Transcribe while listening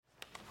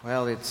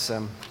Well, it's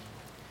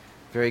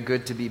very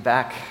good to be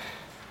back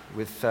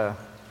with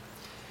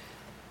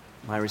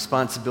my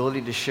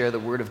responsibility to share the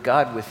Word of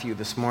God with you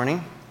this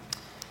morning.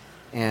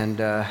 And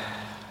I'm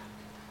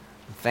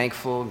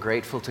thankful and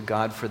grateful to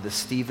God for the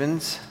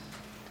Stephens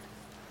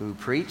who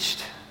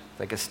preached,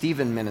 like a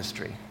Stephen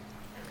ministry.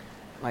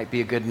 Might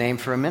be a good name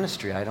for a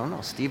ministry, I don't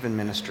know, Stephen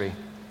ministry.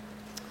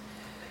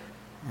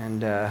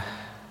 And I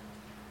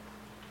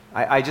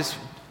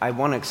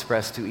want to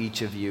express to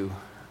each of you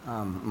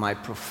my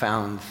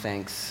profound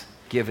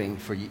thanksgiving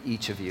for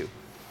each of you,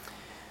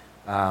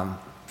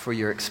 for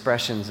your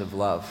expressions of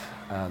love.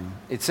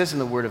 It says in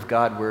the Word of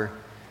God,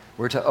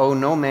 we're to owe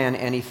no man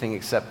anything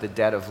except the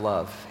debt of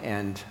love.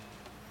 And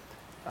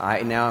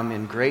I now am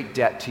in great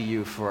debt to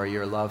you for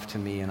your love to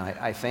me, and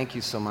I thank you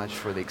so much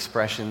for the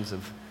expressions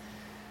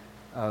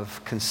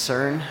of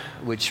concern,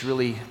 which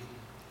really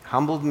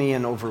humbled me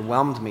and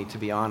overwhelmed me, to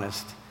be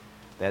honest,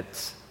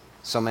 that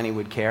so many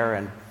would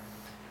care.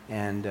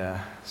 And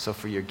so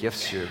for your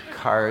gifts, your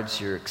cards,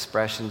 your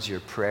expressions, your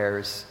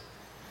prayers,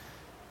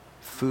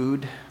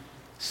 food,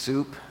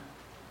 soup,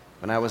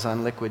 when I was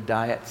on liquid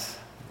diets,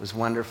 it was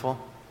wonderful.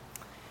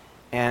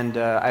 And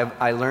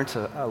I learned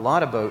a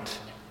lot about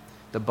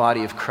the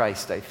body of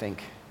Christ, I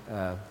think,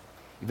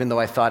 even though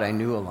I thought I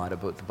knew a lot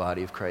about the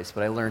body of Christ,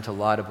 but I learned a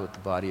lot about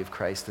the body of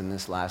Christ in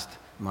this last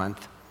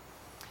month,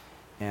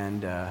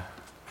 and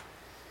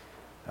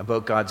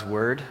about God's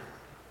Word,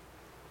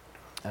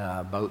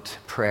 about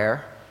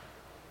prayer,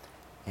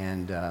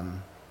 and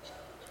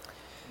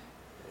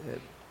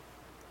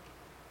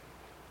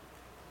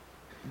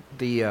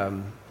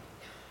the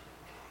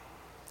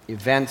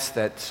events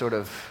that sort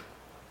of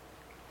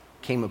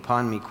came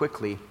upon me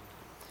quickly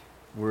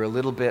were a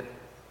little bit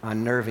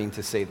unnerving,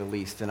 to say the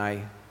least, and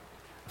I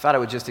thought I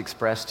would just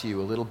express to you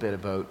a little bit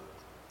about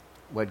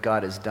what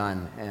God has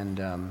done.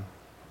 And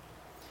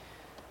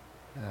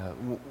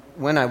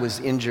when I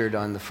was injured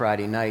on the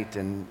Friday night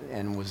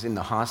and was in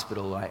the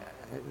hospital,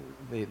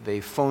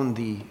 they phoned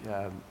the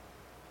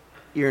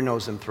ear,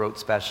 nose, and throat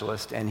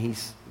specialist, and he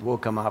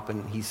woke him up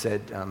and he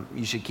said,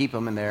 you should keep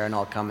him in there and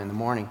I'll come in the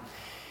morning.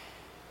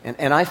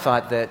 And I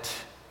thought that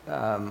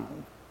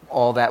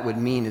all that would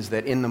mean is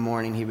that in the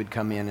morning he would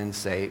come in and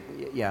say,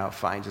 yeah,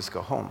 fine, just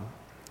go home.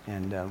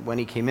 And when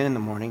he came in the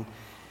morning,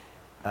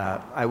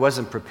 I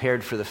wasn't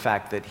prepared for the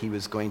fact that he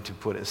was going to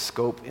put a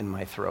scope in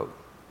my throat.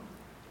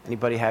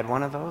 Anybody had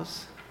one of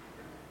those?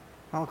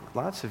 Oh,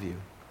 lots of you.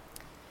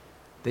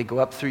 They go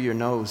up through your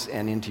nose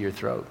and into your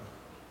throat.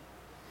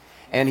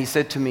 And he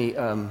said to me,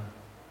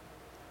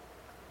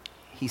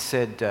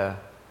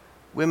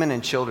 women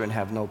and children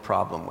have no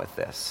problem with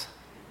this.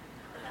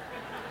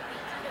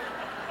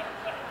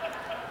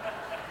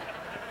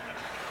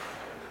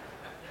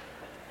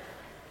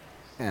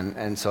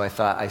 And so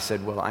I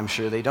said, well, I'm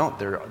sure they don't.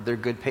 They're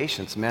good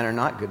patients. Men are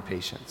not good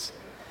patients.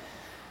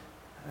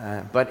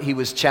 But he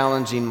was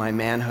challenging my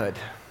manhood.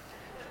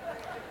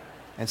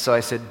 And so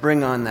I said,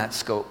 bring on that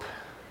scope.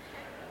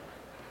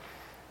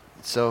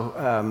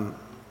 So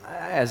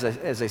as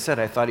I said,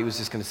 I thought he was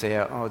just going to say,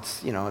 oh,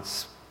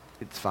 it's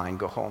fine,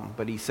 go home.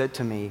 But he said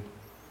to me,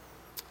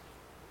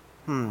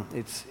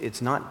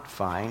 it's not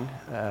fine.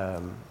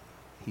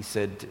 He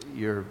said,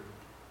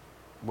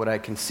 what I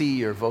can see,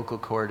 your vocal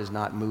cord is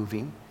not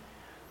moving.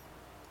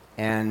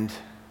 And,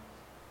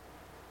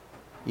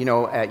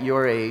 at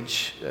your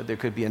age, there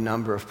could be a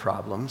number of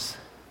problems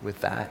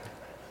with that.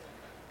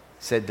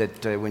 Said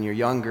that when you're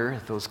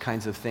younger, those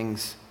kinds of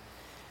things,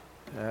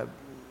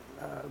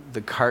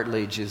 the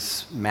cartilage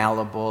is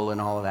malleable and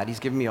all of that. He's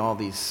given me all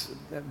these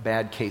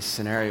bad case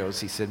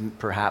scenarios. He said,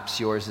 perhaps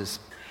yours is,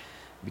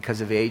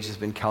 because of age, has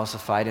been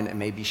calcified and it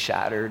may be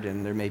shattered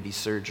and there may be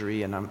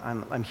surgery. And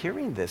I'm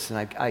hearing this, and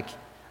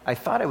I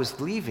thought I was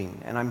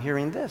leaving, and I'm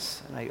hearing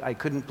this, and I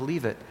couldn't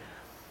believe it.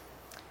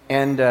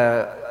 And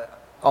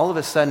all of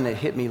a sudden, it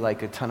hit me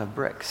like a ton of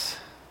bricks.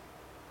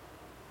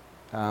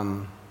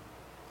 I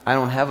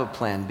don't have a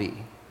plan B.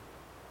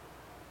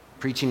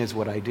 Preaching is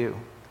what I do.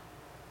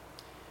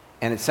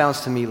 And it sounds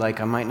to me like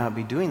I might not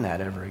be doing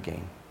that ever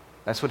again.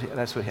 That's what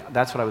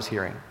I was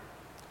hearing.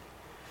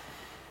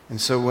 And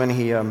so when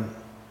he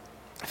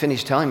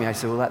finished telling me, I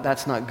said, well,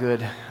 that's not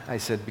good. I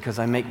said, because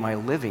I make my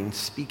living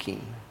speaking.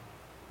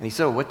 And he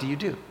said, oh, what do you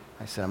do?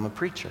 I said, I'm a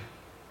preacher.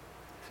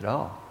 I said,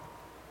 oh.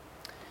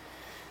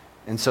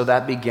 And so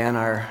that began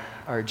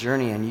our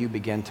journey, and you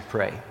began to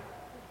pray.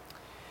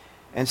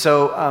 And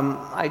so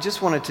I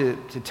just wanted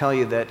to tell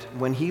you that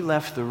when he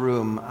left the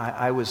room,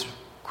 I was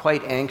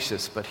quite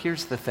anxious, but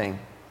here's the thing,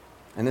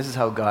 and this is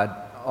how God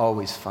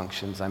always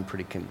functions, I'm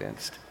pretty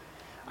convinced.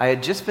 I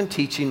had just been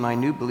teaching my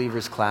new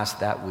believers class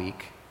that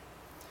week,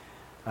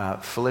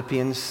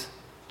 Philippians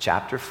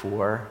chapter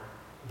 4,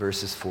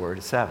 verses 4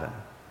 to 7.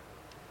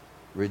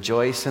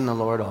 Rejoice in the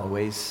Lord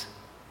always,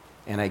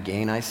 and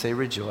again I say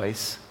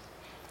rejoice.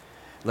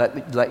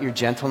 Let your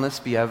gentleness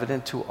be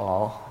evident to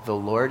all. The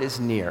Lord is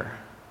near.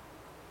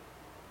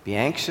 Be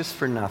anxious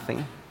for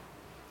nothing,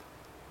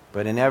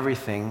 but in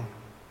everything,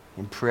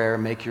 in prayer,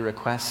 make your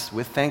requests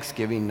with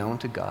thanksgiving known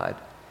to God,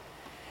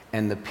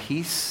 and the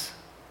peace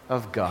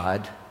of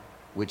God,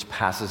 which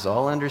passes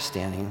all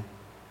understanding,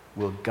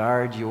 will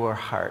guard your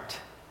heart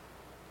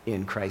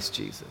in Christ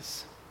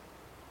Jesus.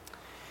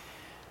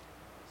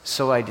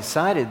 So I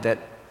decided that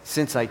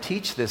since I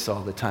teach this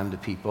all the time to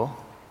people,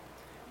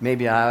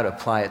 maybe I ought to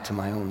apply it to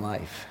my own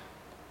life.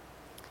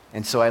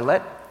 And so I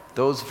let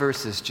those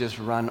verses just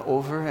run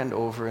over and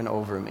over and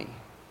over me.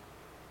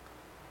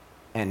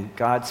 And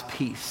God's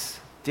peace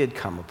did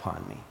come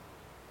upon me,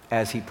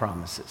 as he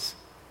promises.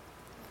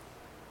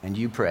 And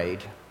you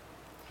prayed,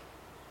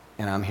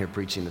 and I'm here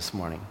preaching this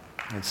morning.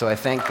 And so I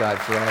thank God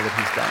for all that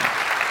he's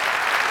done.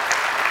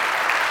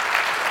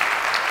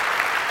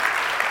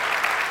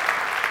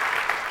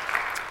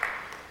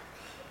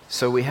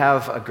 So we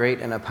have a great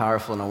and a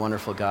powerful and a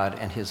wonderful God,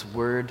 and his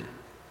word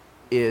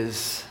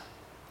is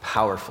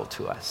powerful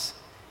to us,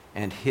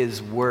 and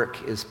his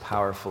work is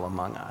powerful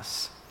among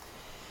us.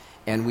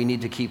 And we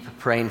need to keep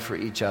praying for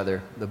each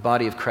other. The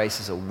body of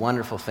Christ is a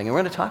wonderful thing, and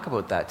we're going to talk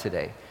about that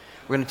today.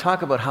 We're going to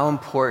talk about how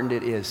important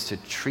it is to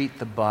treat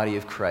the body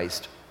of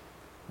Christ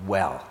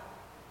well.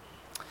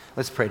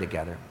 Let's pray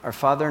together. Our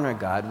Father and our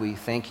God, we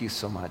thank you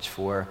so much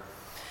for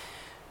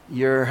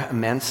your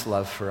immense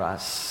love for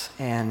us.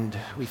 And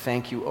we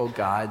thank you, oh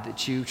God,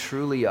 that you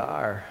truly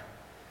are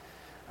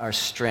our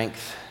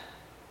strength,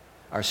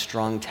 our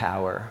strong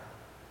tower,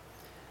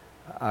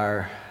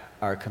 our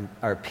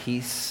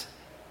peace,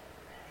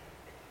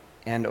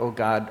 and, oh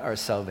God, our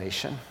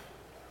salvation.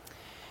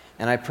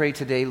 And I pray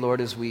today,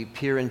 Lord, as we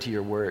peer into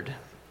your word,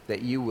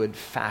 that you would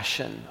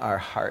fashion our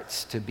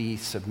hearts to be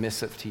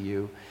submissive to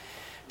you,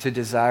 to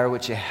desire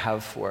what you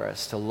have for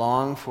us, to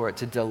long for it,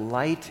 to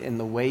delight in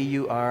the way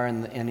you are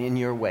and in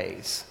your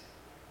ways.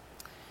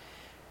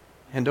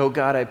 And, oh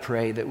God, I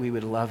pray that we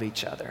would love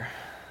each other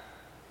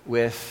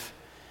with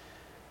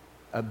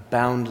a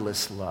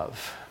boundless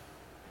love,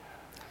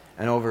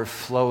 an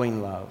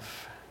overflowing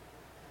love.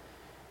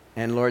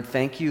 And Lord,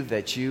 thank you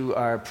that you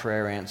are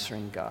prayer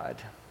answering God.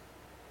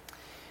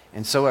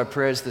 And so our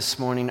prayers this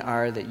morning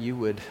are that you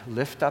would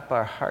lift up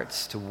our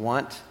hearts to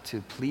want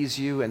to please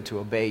you and to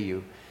obey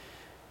you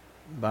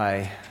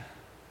by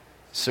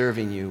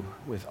serving you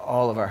with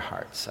all of our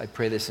hearts. I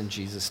pray this in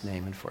Jesus'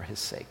 name and for his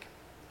sake.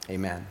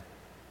 Amen.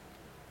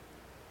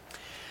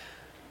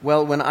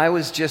 Well, when I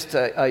was just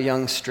a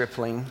young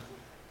stripling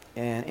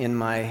and in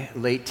my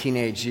late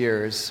teenage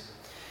years,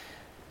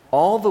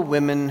 all the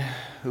women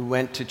who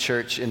went to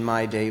church in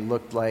my day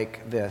looked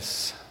like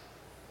this.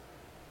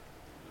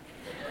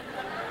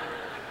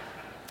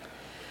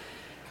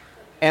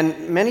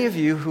 And many of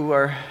you who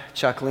are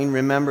chuckling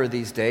remember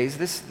these days.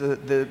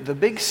 The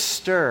big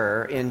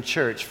stir in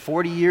church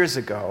 40 years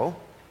ago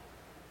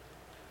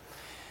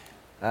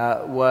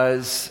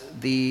was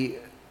the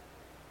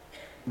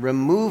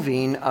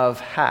removing of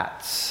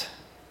hats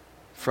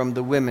from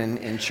the women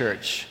in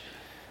church.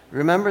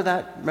 Remember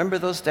that? Remember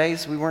those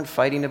days? We weren't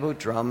fighting about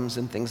drums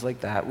and things like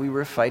that. We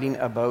were fighting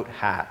about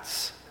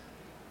hats.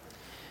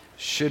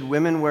 Should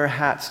women wear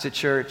hats to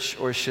church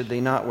or should they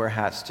not wear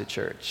hats to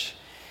church?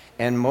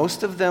 And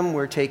most of them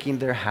were taking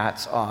their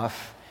hats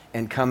off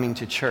and coming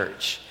to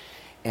church.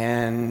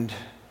 And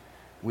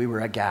we were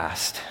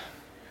aghast.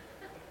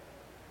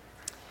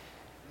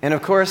 And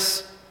of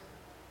course,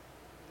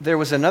 there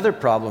was another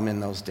problem in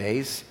those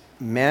days: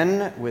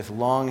 men with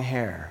long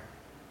hair.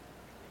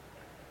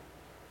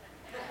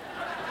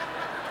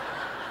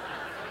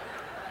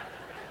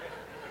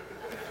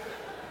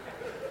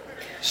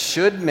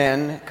 Should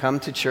men come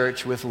to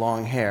church with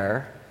long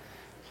hair?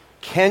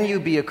 Can you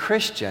be a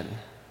Christian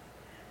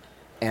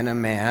and a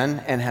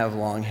man and have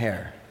long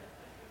hair?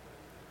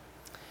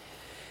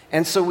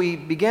 And so we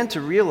began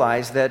to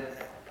realize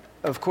that,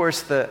 of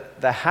course, the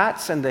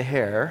hats and the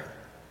hair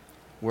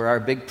were our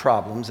big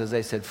problems, as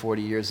I said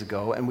 40 years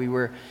ago, and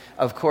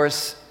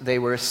they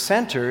were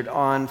centered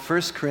on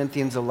 1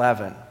 Corinthians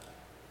 11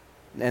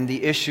 and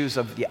the issues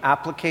of the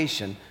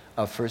application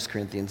of 1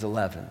 Corinthians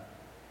 11.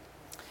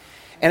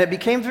 And it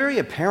became very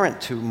apparent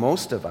to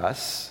most of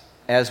us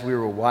as we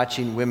were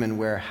watching women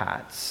wear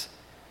hats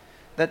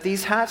that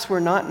these hats were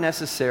not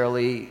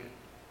necessarily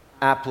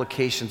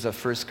applications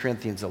of 1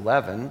 Corinthians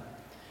 11,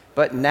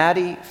 but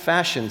natty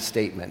fashion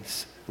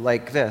statements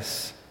like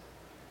this.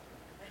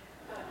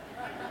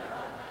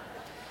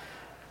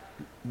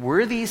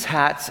 Were these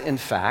hats, in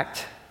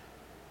fact,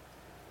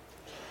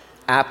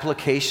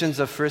 applications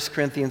of 1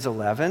 Corinthians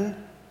 11,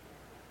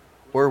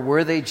 or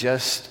were they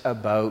just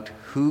about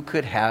who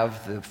could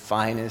have the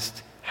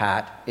finest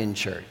hat in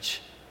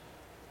church?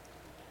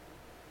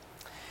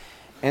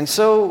 And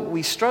so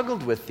we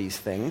struggled with these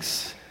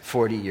things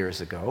 40 years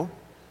ago.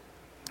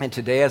 And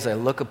today, as I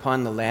look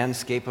upon the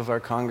landscape of our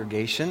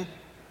congregation,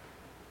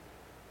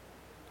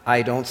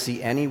 I don't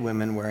see any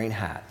women wearing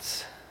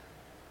hats.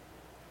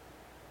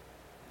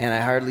 And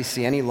I hardly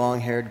see any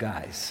long-haired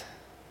guys.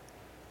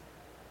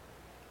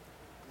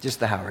 Just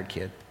the Howard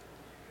kid.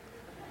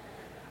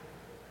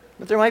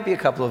 But there might be a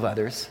couple of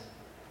others.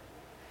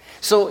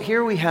 So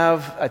here we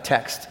have a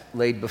text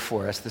laid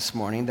before us this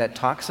morning that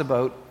talks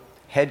about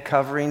head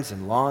coverings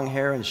and long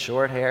hair and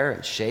short hair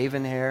and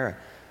shaven hair and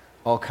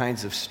all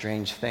kinds of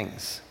strange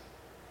things.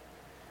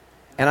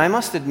 And I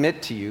must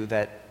admit to you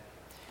that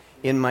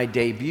in my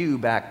debut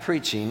back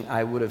preaching,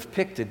 I would have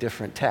picked a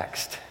different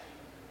text.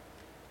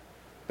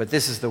 But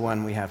this is the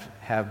one we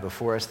have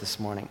before us this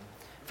morning.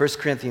 1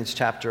 Corinthians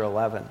chapter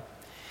 11.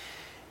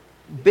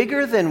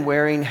 Bigger than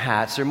wearing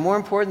hats, or more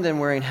important than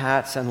wearing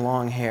hats and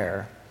long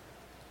hair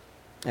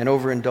and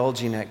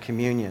overindulging at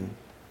communion,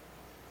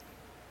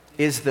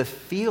 is the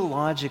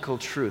theological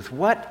truth.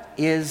 What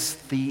is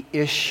the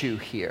issue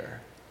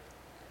here?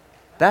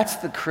 That's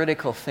the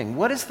critical thing.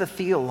 What is the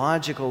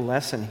theological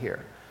lesson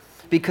here?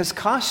 Because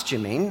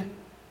costuming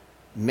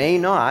may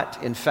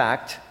not, in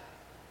fact,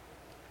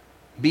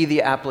 be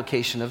the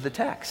application of the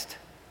text.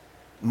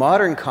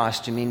 Modern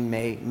costuming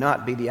may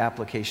not be the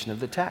application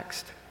of the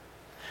text.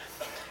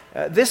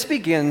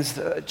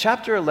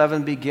 Chapter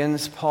 11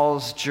 begins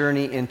Paul's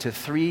journey into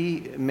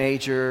three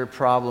major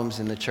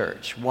problems in the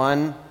church.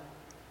 One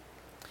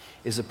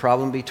is a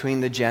problem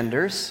between the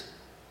genders.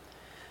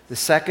 The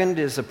second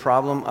is a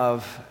problem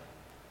of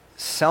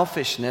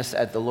selfishness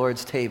at the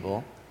Lord's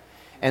table.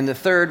 And the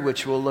third,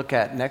 which we'll look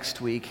at next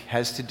week,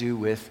 has to do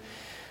with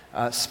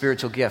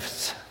spiritual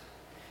gifts.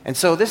 And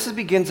so this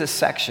begins a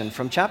section.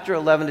 From chapter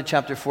 11 to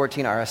chapter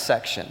 14 are a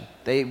section.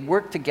 They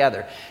work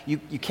together. You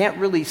can't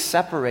really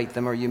separate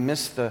them or you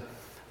miss the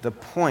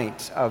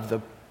point of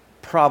the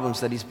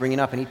problems that he's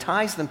bringing up. And he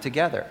ties them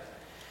together.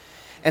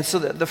 And so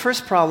the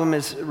first problem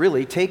is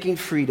really taking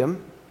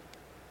freedom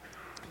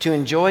to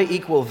enjoy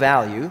equal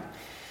value.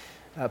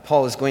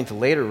 Paul is going to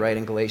later write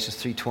in Galatians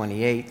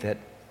 3:28 that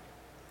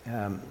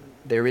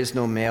there is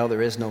no male,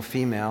 there is no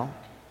female.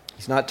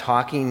 He's not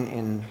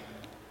talking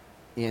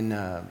in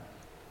a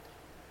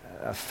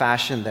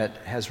fashion that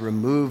has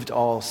removed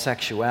all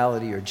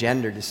sexuality or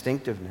gender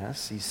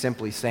distinctiveness. He's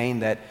simply saying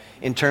that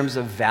in terms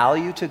of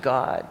value to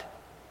God,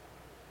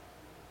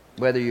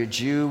 whether you're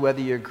Jew,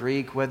 whether you're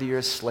Greek, whether you're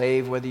a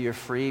slave, whether you're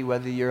free,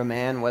 whether you're a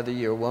man, whether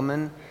you're a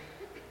woman,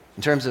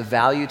 in terms of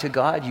value to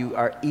God, you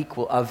are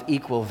of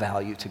equal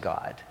value to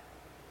God.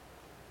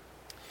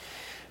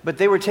 But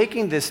they were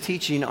taking this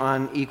teaching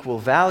on equal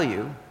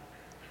value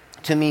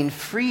to mean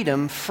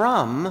freedom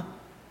from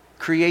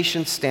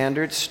creation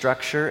standards,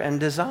 structure, and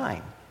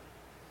design.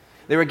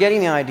 They were getting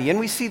the idea, and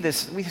we've seen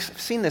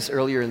this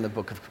earlier in the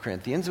book of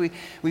Corinthians.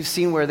 We've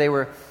seen where they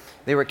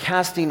were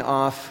casting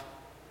off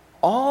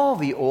all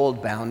the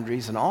old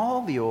boundaries and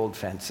all the old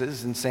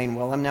fences and saying,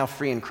 well, I'm now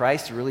free in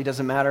Christ. It really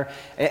doesn't matter.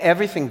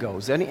 Everything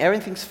goes.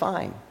 Everything's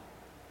fine.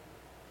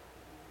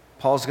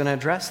 Paul's going to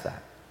address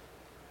that.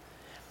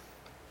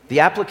 The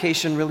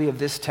application really of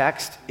this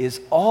text is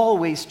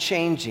always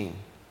changing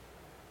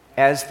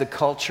as the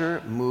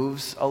culture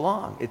moves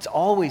along. It's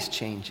always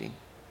changing.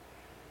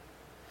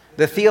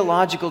 The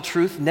theological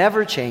truth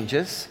never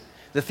changes.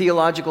 The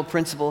theological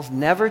principles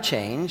never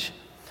change.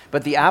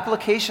 But the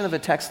application of a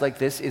text like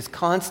this is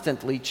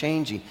constantly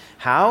changing.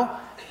 How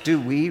do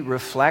we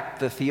reflect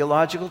the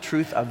theological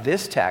truth of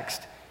this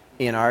text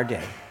in our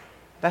day?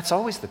 That's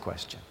always the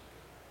question.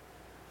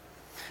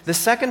 The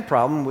second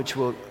problem, which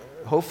we'll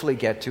hopefully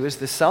get to, is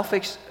the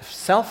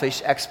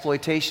selfish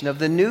exploitation of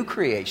the new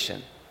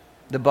creation,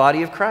 the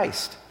body of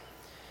Christ,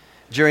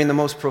 during the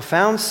most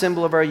profound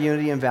symbol of our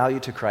unity and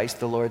value to Christ,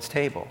 the Lord's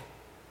table.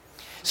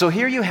 So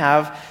here you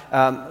have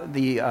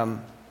the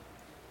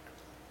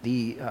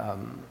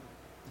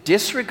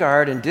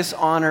disregard and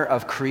dishonor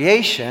of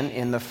creation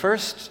in the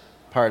first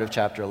part of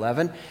chapter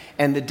 11,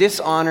 and the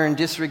dishonor and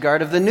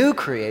disregard of the new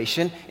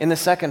creation in the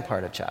second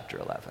part of chapter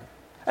 11.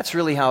 That's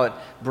really how it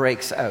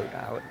breaks out,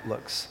 how it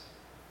looks.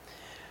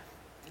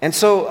 And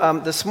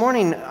so this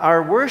morning,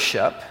 our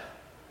worship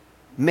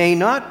may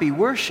not be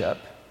worship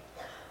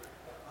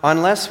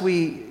unless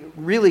we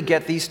really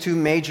get these two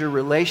major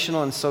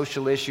relational and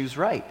social issues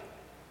right.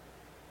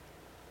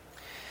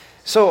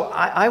 So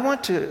I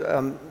want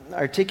to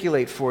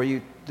articulate for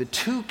you the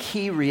two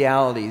key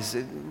realities.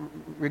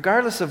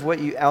 Regardless of what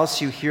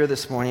else you hear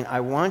this morning, I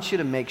want you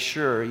to make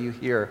sure you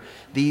hear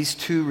these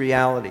two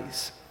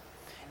realities.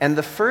 And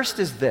the first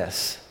is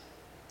this: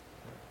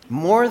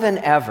 more than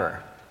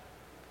ever,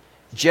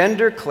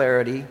 gender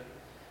clarity,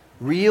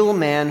 real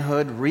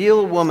manhood,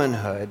 real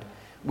womanhood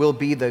will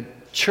be the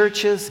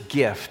church's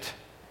gift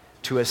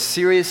to a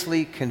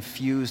seriously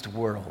confused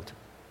world.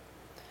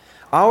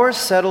 Our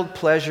settled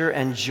pleasure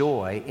and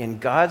joy in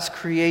God's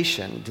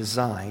creation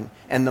design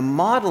and the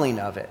modeling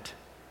of it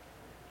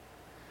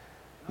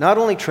not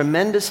only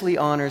tremendously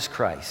honors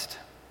Christ,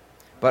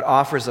 but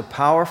offers a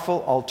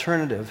powerful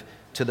alternative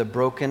to the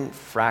broken,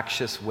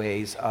 fractious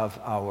ways of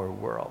our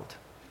world.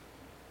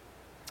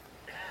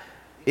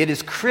 It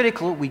is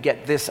critical we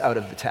get this out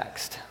of the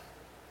text.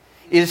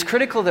 It is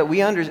critical that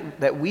we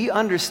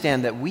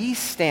understand that we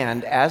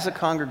stand as a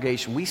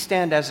congregation, we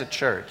stand as a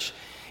church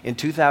in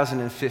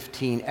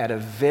 2015 at a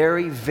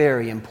very,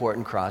 very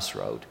important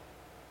crossroad.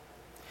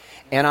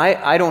 And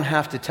I don't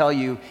have to tell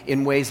you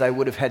in ways I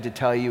would have had to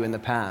tell you in the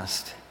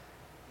past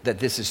that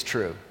this is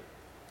true.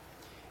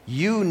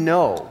 You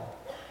know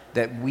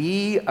that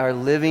we are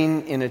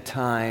living in a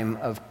time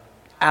of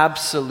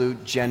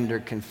absolute gender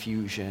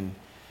confusion.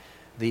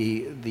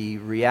 The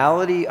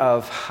reality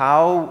of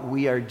how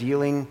we are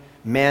dealing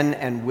men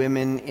and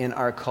women in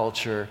our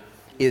culture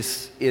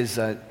is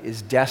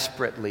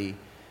desperately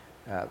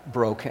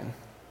broken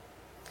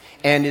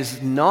and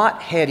is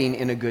not heading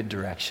in a good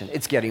direction.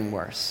 It's getting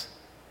worse.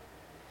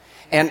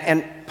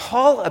 And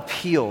Paul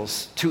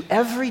appeals to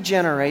every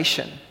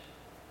generation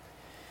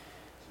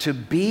to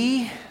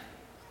be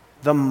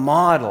the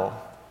model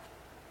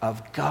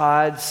of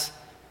God's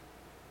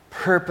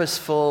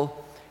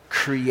purposeful,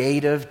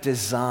 creative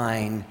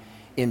design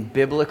in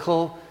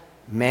biblical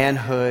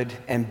manhood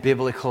and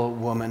biblical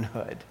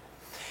womanhood.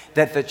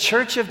 That the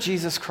Church of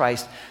Jesus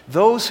Christ,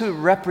 those who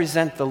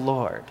represent the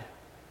Lord,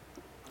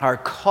 are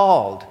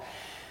called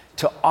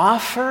to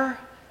offer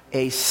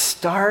a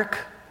stark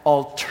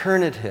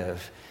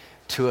alternative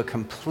to a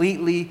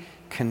completely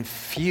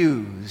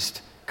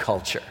confused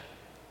culture.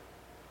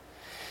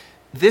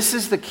 This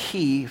is the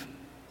key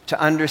to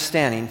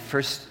understanding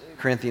 1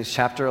 Corinthians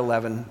chapter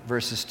 11,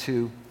 verses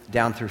 2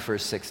 down through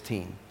verse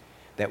 16.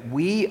 That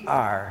we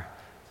are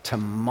to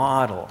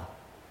model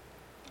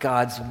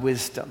God's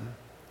wisdom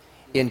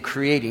in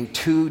creating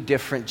two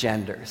different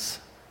genders.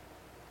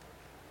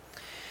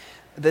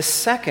 In the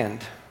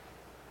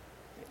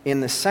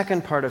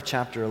second part of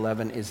chapter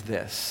 11 is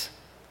this.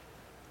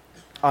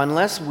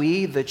 Unless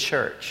we, the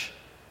church,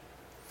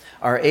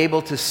 are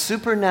able to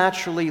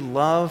supernaturally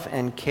love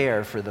and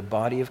care for the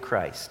body of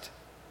Christ,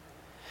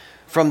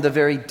 from the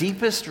very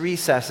deepest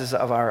recesses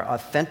of our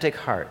authentic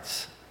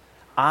hearts,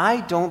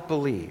 I don't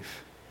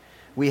believe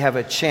we have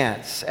a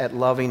chance at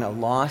loving a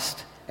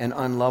lost and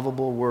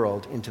unlovable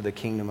world into the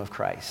kingdom of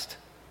Christ.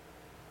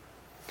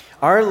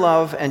 Our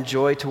love and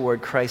joy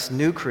toward Christ's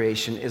new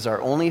creation is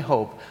our only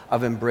hope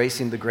of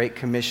embracing the Great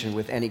Commission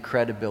with any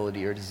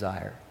credibility or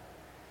desire.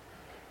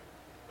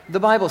 The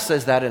Bible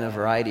says that in a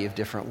variety of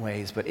different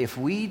ways, but if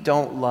we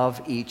don't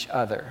love each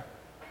other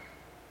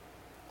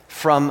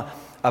from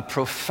a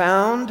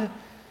profound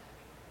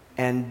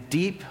and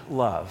deep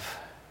love,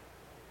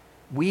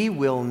 we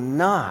will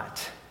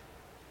not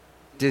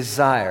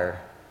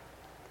desire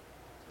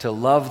to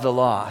love the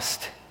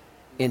lost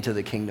into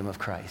the kingdom of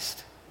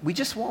Christ. We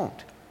just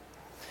won't.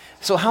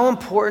 So how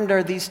important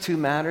are these two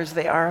matters?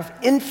 They are of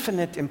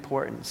infinite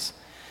importance.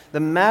 The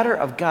matter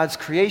of God's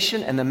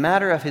creation and the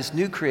matter of his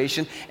new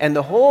creation, and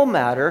the whole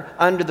matter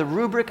under the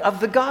rubric of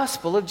the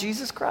gospel of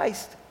Jesus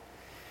Christ.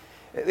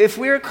 If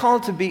we're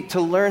called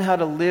to learn how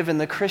to live in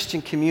the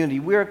Christian community,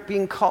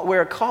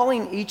 we're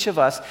calling each of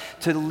us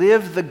to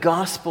live the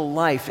gospel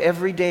life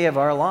every day of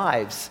our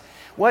lives.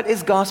 What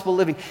is gospel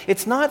living?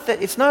 It's not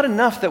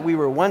enough that we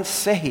were once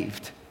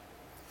saved.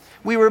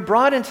 We were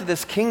brought into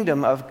this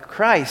kingdom of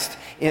Christ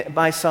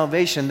by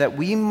salvation that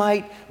we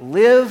might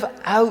live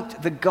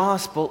out the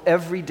gospel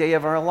every day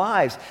of our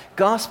lives.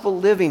 Gospel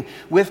living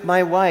with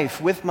my wife,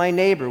 with my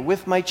neighbor,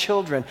 with my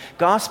children.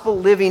 Gospel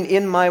living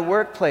in my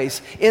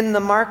workplace, in the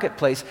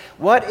marketplace.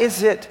 What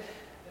is it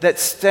that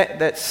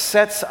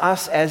sets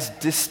us as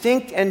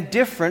distinct and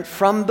different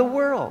from the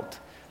world?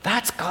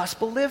 That's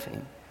gospel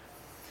living.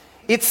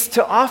 It's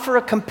to offer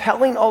a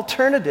compelling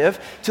alternative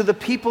to the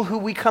people who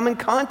we come in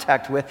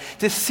contact with,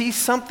 to see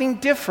something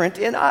different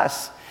in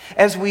us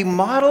as we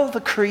model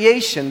the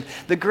creation,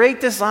 the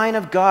great design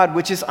of God,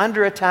 which is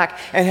under attack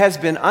and has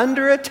been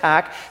under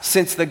attack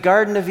since the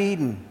Garden of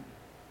Eden.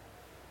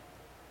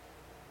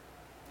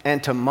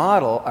 And to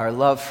model our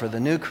love for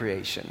the new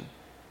creation.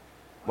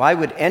 Why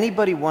would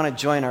anybody want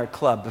to join our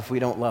club if we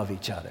don't love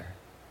each other?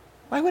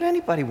 Why would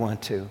anybody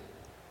want to?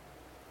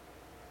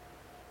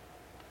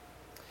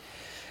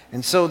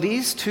 And so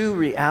these two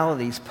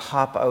realities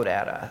pop out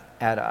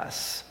at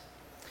us.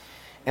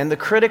 And the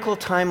critical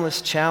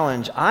timeless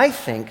challenge, I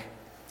think,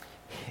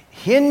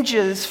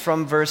 hinges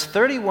from verse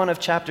 31 of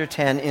chapter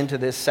 10 into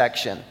this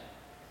section.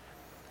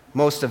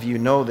 Most of you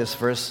know this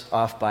verse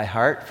off by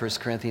heart, 1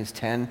 Corinthians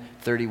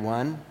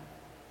 10:31.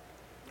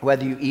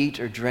 Whether you eat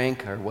or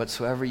drink or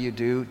whatsoever you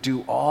do,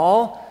 do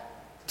all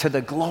to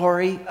the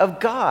glory of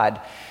God.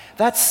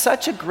 That's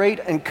such a great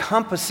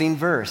encompassing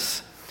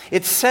verse.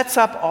 It sets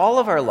up all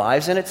of our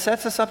lives, and it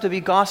sets us up to be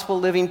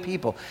gospel-living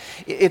people.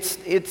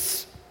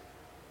 It's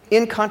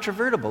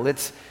incontrovertible.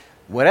 It's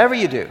whatever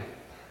you do,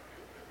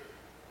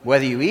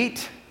 whether you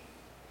eat,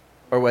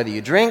 or whether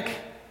you drink,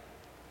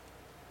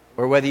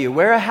 or whether you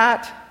wear a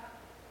hat,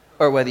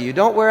 or whether you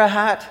don't wear a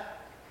hat,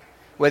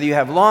 whether you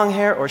have long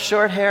hair or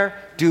short hair,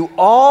 do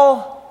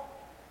all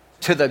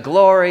to the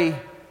glory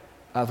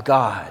of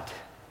God.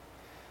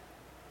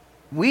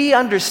 We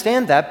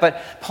understand that,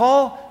 but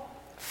Paul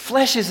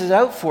fleshes it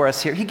out for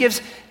us here. He gives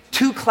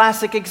two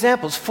classic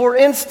examples. For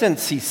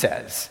instance, he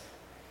says,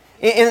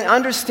 in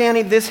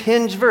understanding this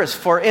hinge verse,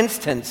 for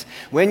instance,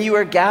 when you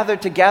are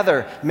gathered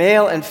together,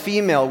 male and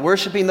female,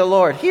 worshiping the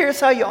Lord, here's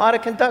how you ought to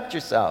conduct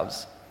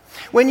yourselves.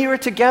 When you are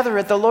together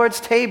at the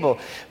Lord's table,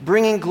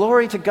 bringing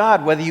glory to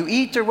God, whether you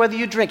eat or whether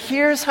you drink,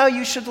 here's how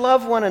you should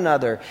love one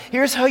another.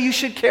 Here's how you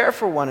should care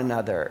for one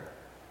another.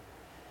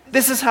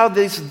 This is how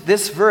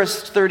this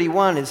verse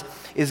 31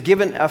 is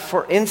given a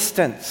for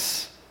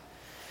instance.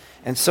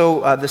 And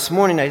so this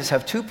morning I just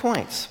have 2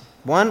 points.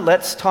 One,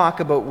 let's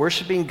talk about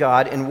worshiping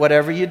God in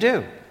whatever you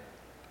do.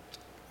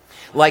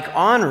 like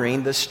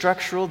honoring the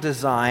structural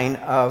design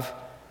of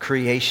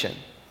creation.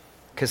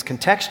 Because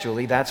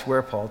contextually, that's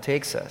where Paul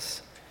takes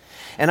us.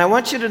 And I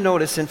want you to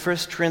notice in 1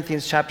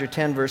 Corinthians chapter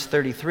 10, verse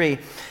 33,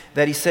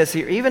 that he says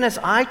here, even as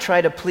I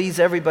try to please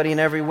everybody in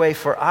every way,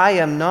 for I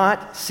am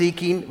not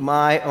seeking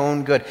my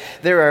own good.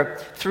 There are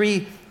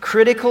three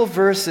critical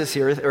verses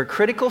here, or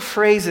critical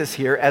phrases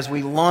here, as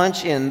we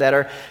launch in, that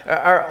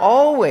are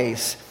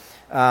always,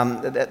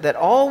 that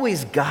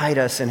always guide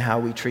us in how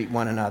we treat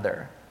one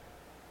another.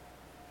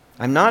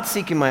 I'm not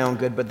seeking my own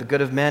good, but the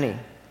good of many.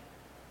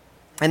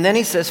 And then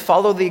he says,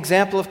 follow the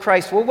example of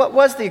Christ. Well, what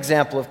was the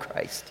example of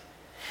Christ?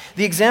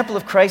 The example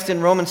of Christ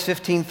in Romans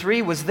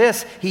 15:3 was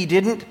this: he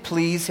didn't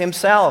please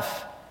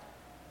himself.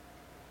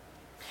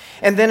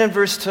 And then in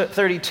verse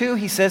 32,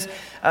 he says,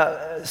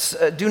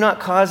 do not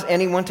cause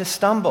anyone to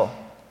stumble,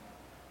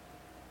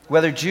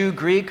 whether Jew,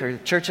 Greek, or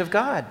Church of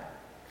God,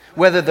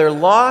 whether they're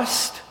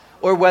lost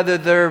or whether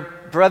they're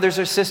brothers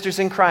or sisters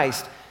in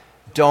Christ.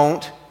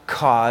 Don't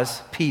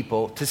cause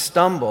people to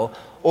stumble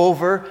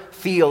over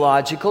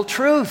theological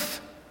truth.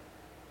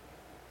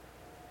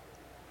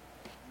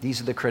 These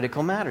are the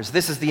critical matters.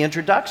 This is the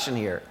introduction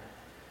here.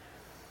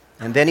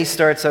 And then he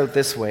starts out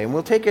this way, and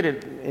we'll take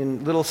it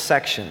in little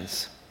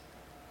sections.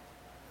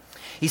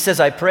 He says,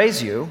 I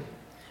praise you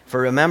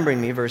for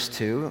remembering me, verse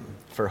 2,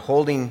 for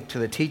holding to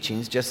the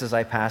teachings just as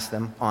I passed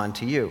them on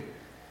to you.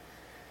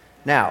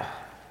 Now,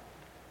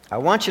 I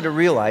want you to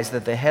realize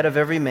that the head of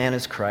every man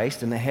is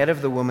Christ, and the head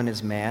of the woman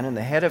is man, and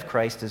the head of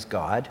Christ is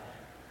God.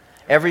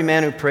 Every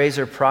man who prays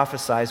or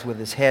prophesies with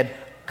his head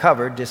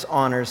covered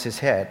dishonors his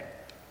head.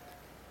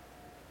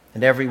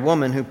 And every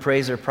woman who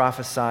prays or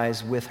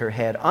prophesies with her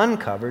head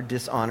uncovered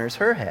dishonors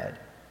her head.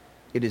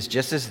 It is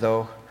just as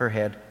though her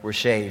head were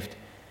shaved.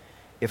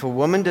 If a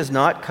woman does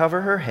not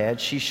cover her head,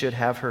 she should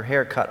have her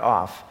hair cut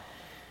off.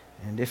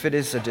 And if it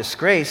is a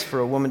disgrace for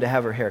a woman to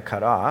have her hair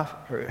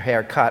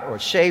cut or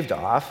shaved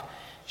off,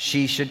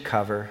 she should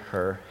cover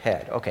her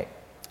head. Okay.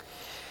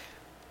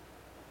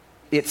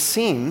 It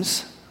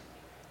seems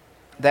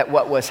that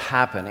what was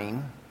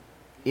happening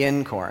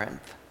in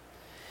Corinth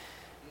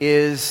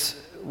is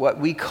what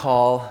we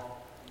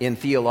call, in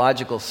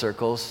theological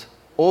circles,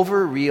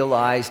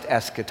 over-realized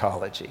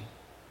eschatology.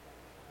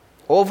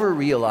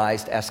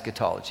 Over-realized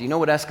eschatology. You know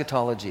what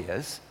eschatology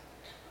is?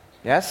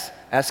 Yes?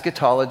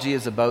 Eschatology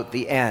is about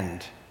the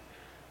end.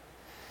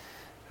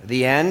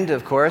 The end,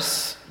 of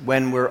course,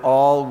 when we're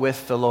all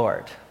with the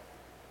Lord.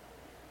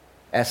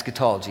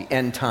 Eschatology,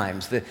 end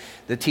times, the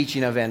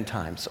teaching of end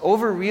times.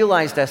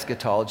 Over-realized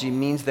eschatology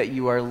means that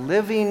you are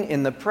living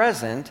in the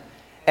present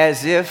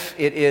as if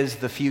it is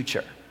the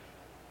future.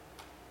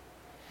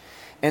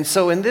 And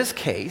so in this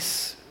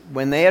case,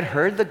 when they had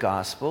heard the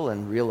gospel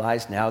and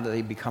realized now that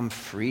they become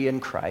free in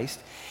Christ,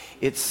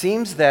 it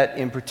seems that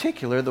in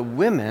particular the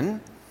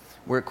women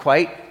were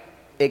quite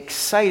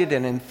excited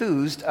and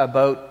enthused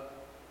about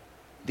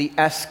the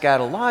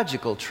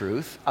eschatological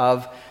truth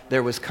of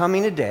there was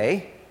coming a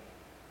day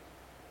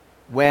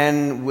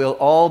when we'll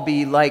all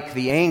be like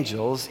the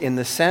angels, in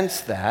the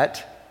sense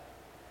that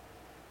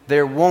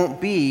there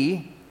won't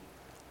be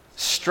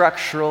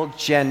structural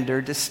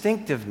gender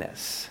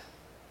distinctiveness.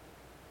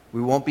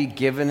 We won't be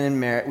given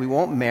in we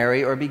won't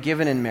marry or be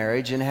given in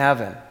marriage in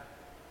heaven.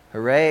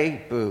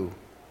 Hooray, boo.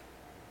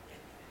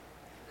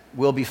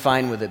 We'll be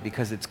fine with it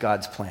because it's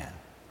God's plan.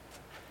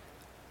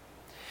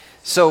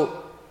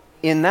 So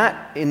in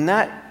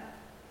that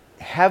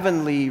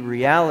heavenly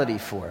reality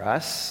for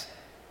us,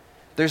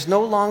 there's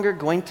no longer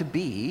going to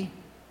be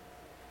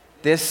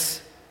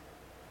this,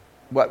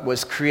 what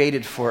was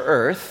created for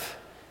earth,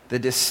 the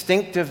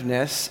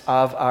distinctiveness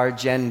of our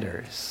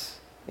genders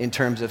in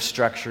terms of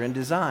structure and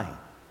design.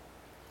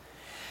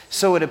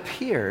 So it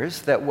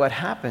appears that what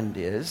happened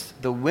is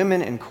the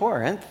women in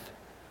Corinth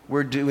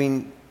were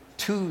doing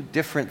two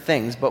different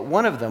things, but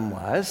one of them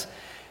was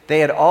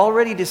they had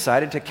already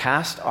decided to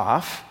cast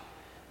off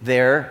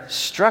their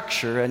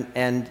structure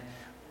and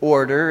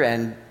order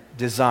and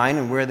design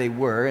and where they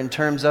were in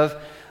terms of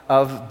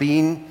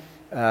being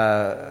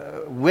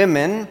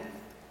women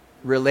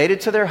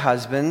related to their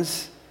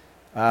husbands,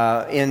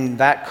 in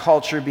that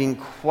culture being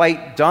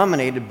quite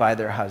dominated by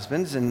their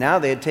husbands, and now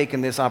they had taken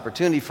this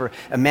opportunity for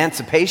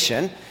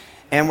emancipation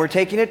and were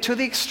taking it to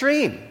the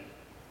extreme.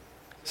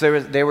 So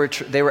they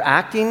were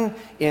acting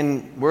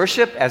in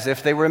worship as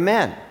if they were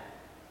men,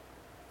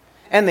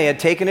 and they had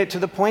taken it to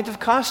the point of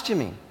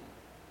costuming.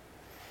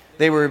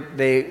 They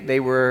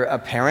were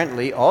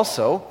apparently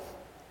also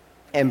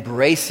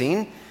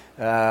embracing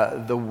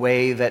the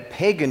way that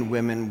pagan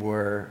women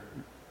were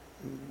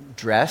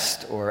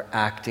dressed or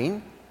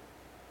acting.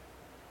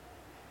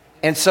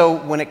 And so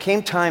when it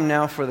came time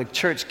now for the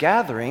church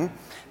gathering,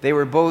 they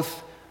were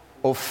both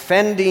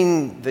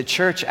offending the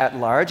church at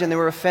large, and they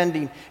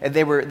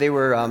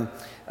were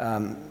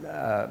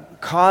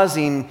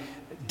causing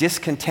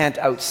discontent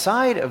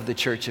outside of the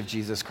Church of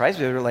Jesus Christ.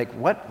 They were like,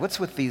 what's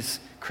with these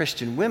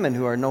Christian women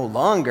who are no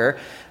longer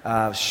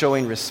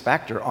showing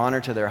respect or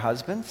honor to their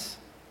husbands?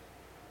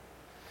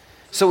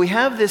 So we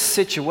have this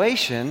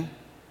situation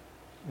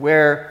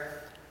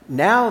where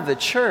now the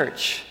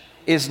church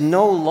is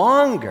no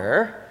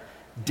longer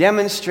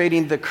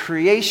demonstrating the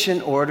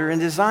creation order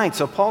and design.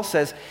 So Paul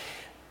says,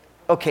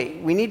 okay,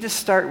 we need to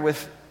start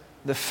with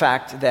the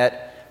fact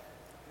that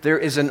there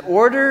is an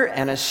order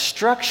and a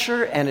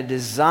structure and a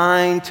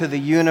design to the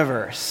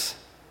universe.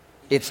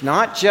 It's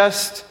not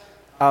just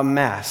a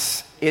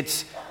mess.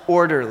 It's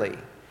orderly.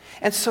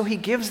 And so he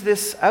gives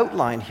this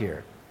outline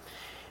here.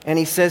 And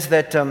he says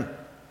that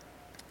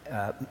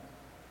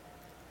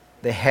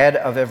the head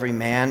of every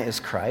man is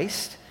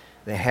Christ,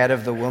 the head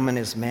of the woman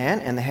is man,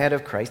 and the head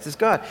of Christ is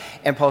God.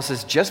 And Paul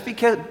says, just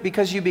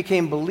because you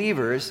became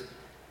believers,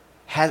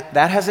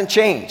 that hasn't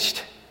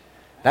changed.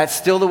 That's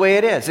still the way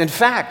it is. In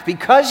fact,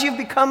 because you've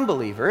become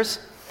believers,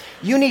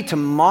 you need to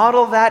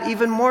model that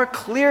even more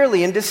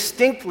clearly and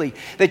distinctly,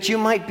 that you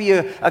might be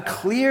a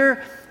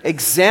clear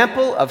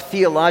example of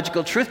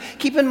theological truth.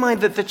 Keep in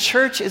mind that the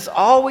church is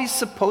always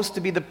supposed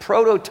to be the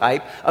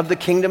prototype of the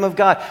kingdom of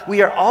God.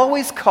 We are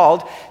always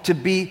called to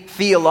be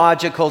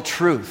theological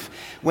truth.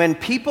 When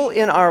people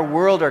in our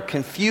world are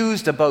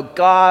confused about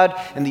God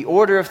and the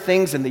order of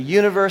things and the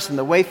universe and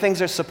the way things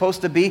are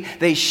supposed to be,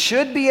 they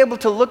should be able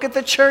to look at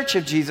the church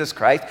of Jesus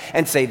Christ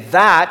and say,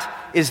 that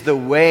is the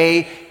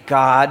way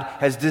God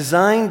has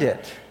designed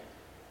it.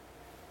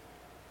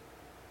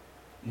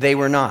 They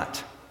were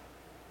not.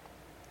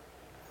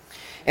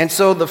 And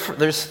so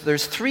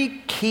there's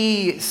three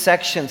key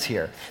sections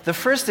here. The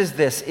first is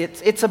this.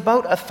 It's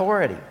about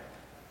authority.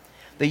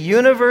 The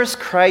universe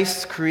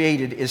Christ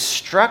created is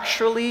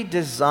structurally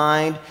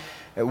designed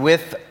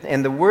with,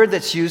 and the word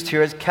that's used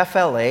here is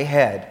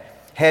kephale,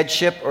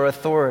 headship or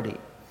authority.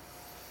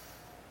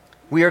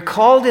 We are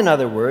called, in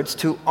other words,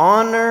 to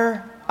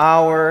honor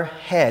our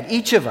head.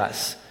 Each of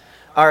us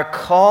are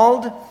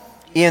called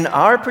in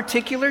our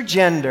particular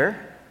gender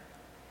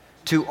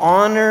to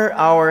honor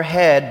our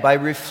head by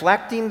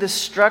reflecting the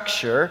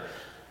structure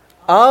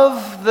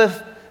of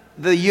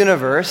the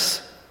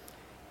universe,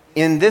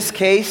 in this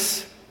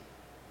case,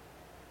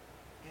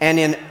 and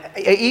in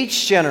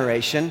each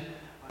generation,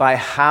 by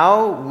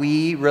how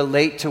we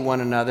relate to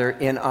one another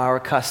in our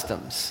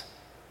customs.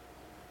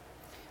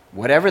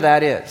 Whatever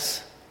that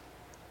is.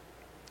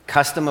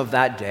 Custom of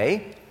that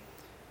day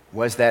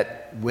was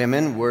that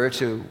women were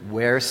to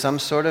wear some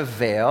sort of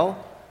veil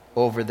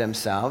over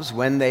themselves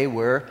when they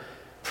were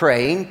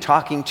praying,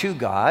 talking to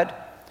God,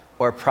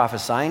 or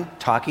prophesying,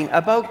 talking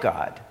about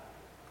God.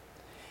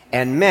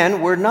 And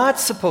men were not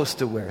supposed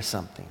to wear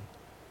something.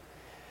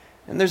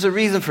 And there's a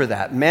reason for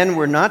that. Men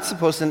were not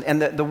supposed to,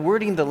 and the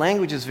wording, the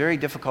language is very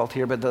difficult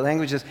here, but the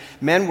language is,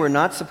 men were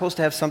not supposed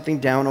to have something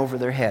down over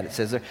their head. It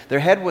says their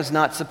head was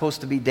not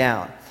supposed to be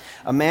down.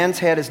 A man's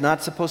head is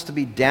not supposed to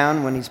be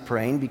down when he's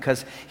praying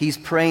because he's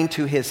praying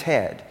to his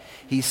head.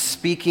 He's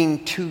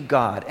speaking to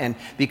God. And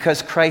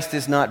because Christ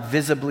is not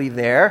visibly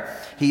there,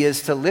 he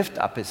is to lift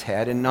up his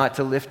head and not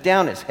to lift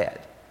down his head.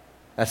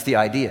 That's the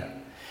idea.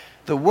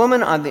 The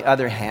woman, on the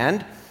other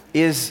hand,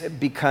 is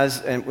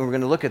because, and we're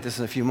going to look at this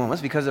in a few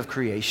moments, because of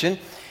creation,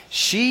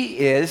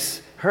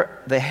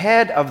 the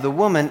head of the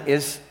woman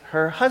is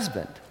her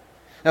husband.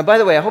 Now, by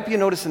the way, I hope you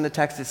notice in the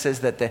text it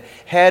says that the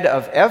head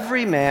of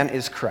every man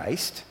is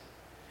Christ,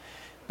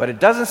 but it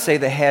doesn't say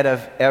the head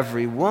of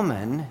every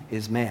woman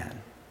is man.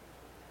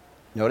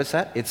 Notice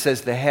that? It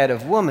says the head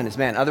of woman is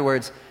man. In other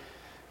words,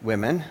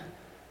 women,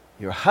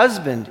 your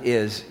husband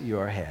is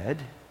your head,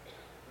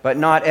 but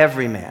not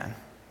every man.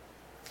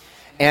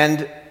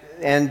 And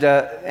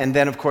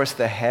then, of course,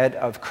 the head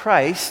of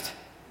Christ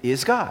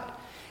is God.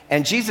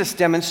 And Jesus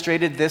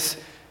demonstrated this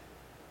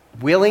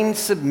willing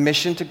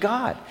submission to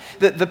God.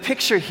 The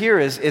picture here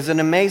is an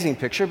amazing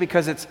picture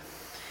because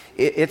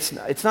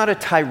it's not a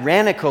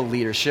tyrannical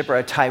leadership or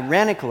a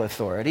tyrannical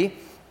authority.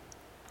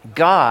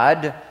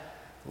 God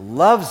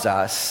loves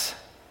us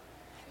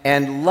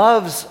and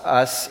loves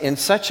us in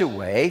such a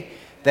way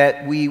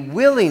that we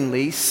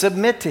willingly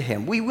submit to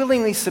him. We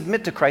willingly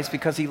submit to Christ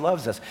because he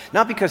loves us.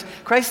 Not because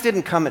Christ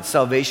didn't come at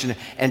salvation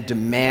and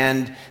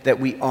demand that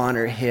we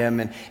honor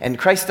him. And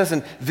Christ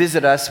doesn't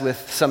visit us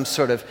with some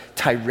sort of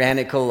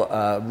tyrannical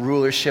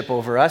rulership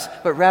over us.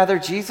 But rather,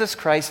 Jesus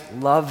Christ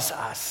loves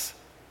us.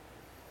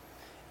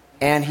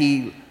 And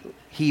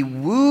he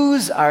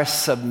woos our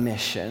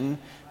submission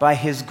by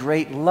his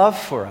great love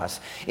for us.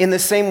 In the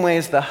same way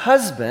as the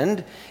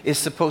husband is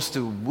supposed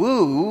to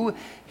woo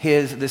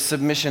the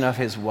submission of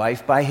his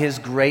wife by his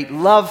great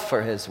love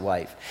for his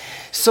wife.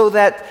 So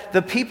that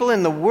the people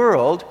in the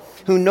world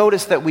who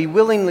notice that we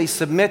willingly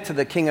submit to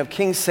the King of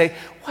Kings say,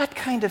 what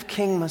kind of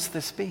king must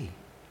this be?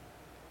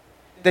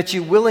 That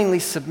you willingly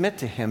submit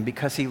to him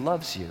because he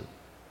loves you.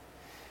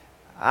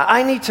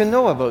 I need to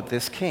know about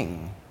this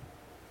king.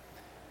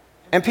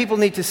 And people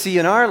need to see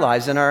in our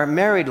lives, in our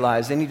married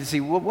lives, they need to see,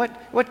 well,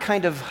 what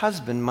kind of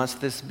husband must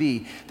this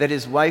be that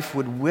his wife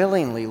would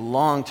willingly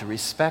long to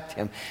respect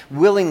him,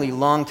 willingly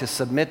long to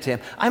submit to him?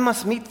 I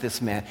must meet this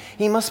man.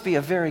 He must be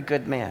a very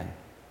good man.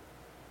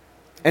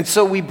 And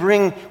so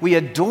we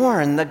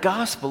adorn the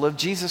gospel of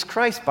Jesus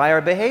Christ by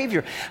our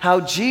behavior. How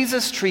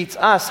Jesus treats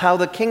us, how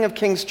the King of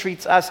Kings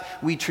treats us,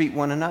 we treat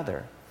one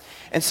another.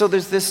 And so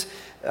there's this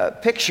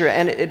picture,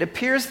 and it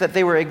appears that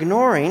they were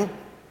ignoring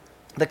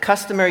the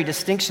customary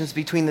distinctions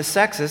between the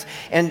sexes,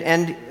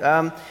 and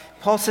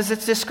Paul says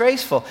it's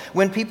disgraceful.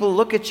 When people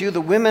look at you, the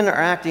women are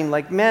acting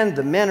like men,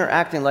 the men are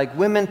acting like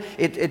women.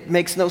 It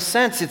makes no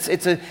sense.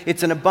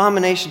 It's an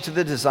abomination to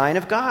the design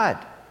of God.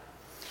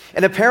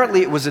 And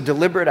apparently it was a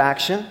deliberate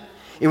action.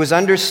 It was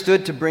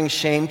understood to bring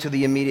shame to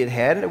the immediate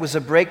head, and it was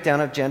a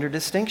breakdown of gender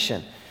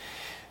distinction.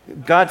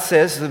 God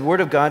says, the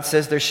Word of God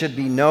says there should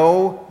be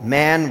no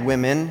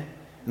man-women,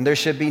 and there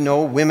should be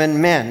no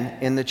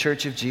women-men in the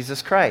Church of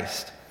Jesus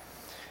Christ.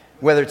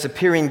 Whether it's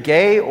appearing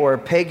gay or a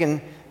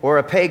pagan,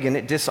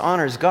 it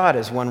dishonors God,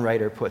 as one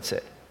writer puts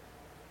it.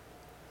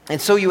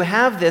 And so you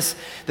have this,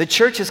 the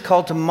church is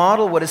called to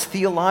model what is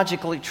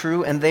theologically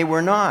true, and they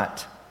were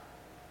not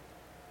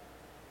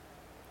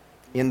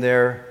in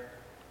their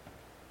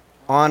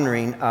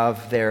honoring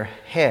of their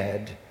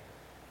head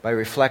by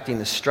reflecting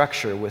the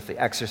structure with the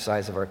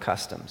exercise of our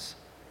customs.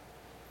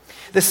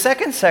 The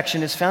second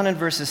section is found in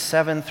verses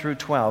 7 through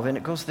 12, and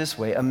it goes this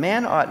way: a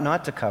man ought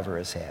not to cover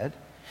his head,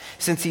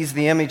 since he's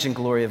the image and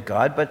glory of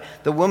God, but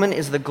the woman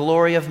is the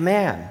glory of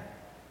man.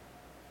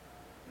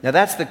 Now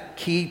that's the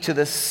key to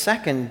the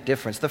second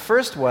difference. The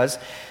first was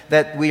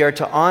that we are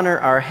to honor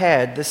our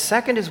head. The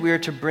second is we are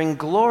to bring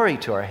glory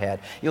to our head.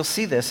 You'll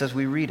see this as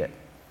we read it.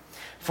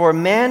 For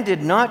man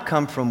did not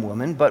come from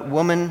woman, but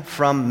woman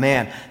from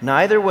man.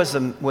 Neither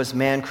was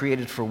man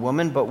created for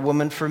woman, but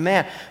woman for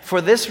man. For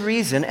this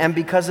reason, and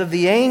because of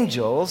the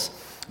angels,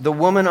 the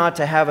woman ought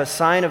to have a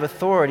sign of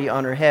authority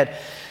on her head.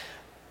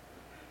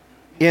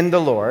 In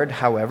the Lord,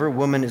 however,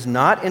 woman is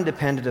not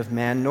independent of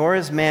man, nor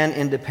is man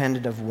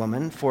independent of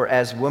woman. For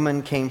as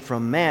woman came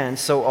from man,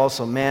 so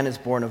also man is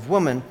born of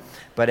woman,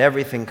 but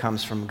everything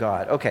comes from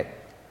God. Okay.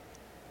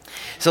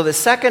 So the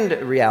second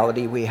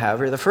reality we have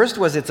here, the first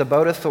was it's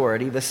about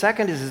authority. The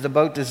second is it's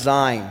about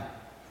design.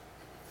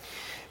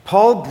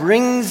 Paul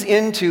brings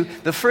into,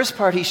 the first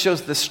part he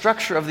shows the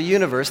structure of the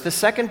universe. The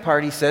second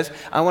part he says,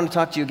 I want to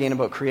talk to you again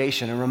about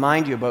creation and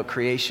remind you about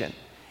creation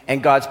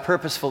and God's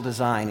purposeful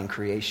design in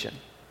creation.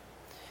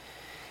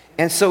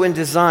 And so in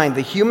design,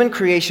 the human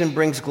creation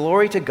brings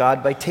glory to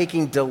God by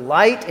taking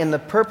delight in the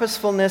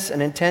purposefulness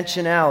and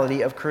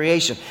intentionality of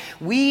creation.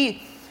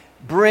 We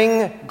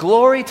bring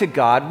glory to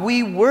God.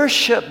 We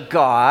worship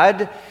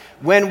God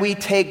when we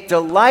take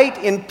delight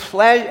in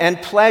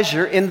and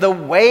pleasure in the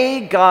way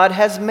God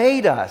has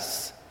made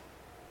us.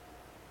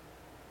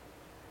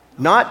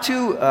 Not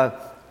to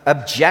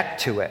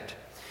object to it.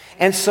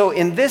 And so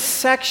in this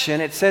section,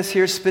 it says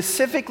here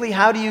specifically,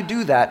 how do you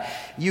do that?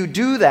 You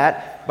do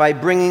that by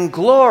bringing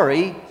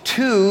glory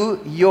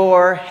to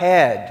your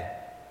head.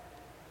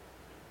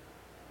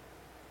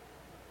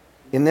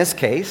 In this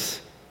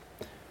case,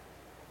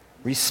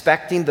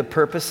 respecting the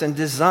purpose and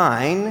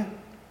design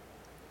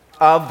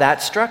of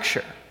that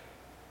structure.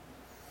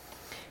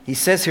 He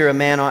says here, a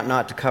man ought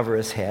not to cover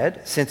his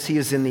head, since he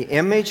is in the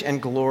image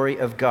and glory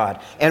of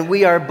God. And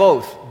we are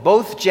both.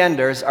 Both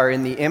genders are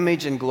in the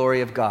image and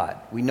glory of God.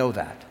 We know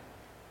that.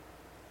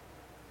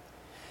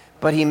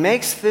 But he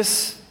makes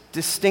this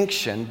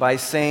distinction by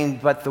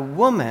saying, but the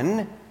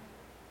woman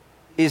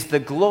is the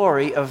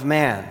glory of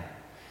man.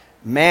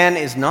 Man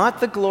is not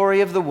the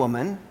glory of the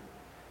woman.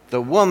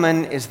 The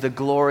woman is the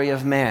glory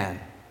of man.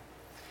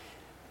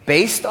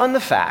 Based on the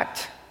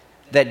fact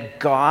that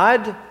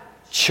God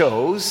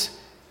chose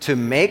to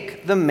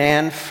make the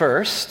man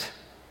first,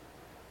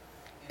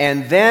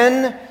 and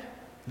then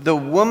the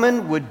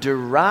woman would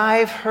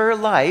derive her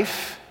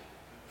life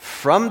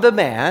from the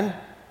man,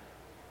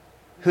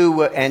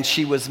 and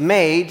she was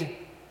made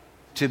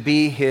to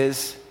be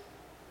his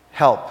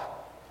help,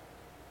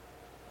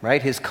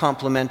 right? His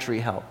complementary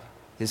help,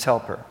 his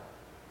helper.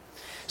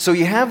 So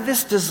you have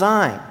this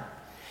design.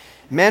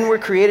 Men were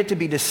created to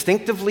be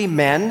distinctively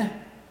men,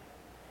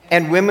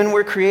 and women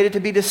were created to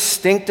be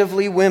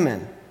distinctively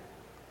women.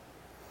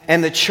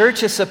 And the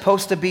church is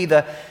supposed to be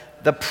the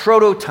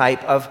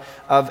prototype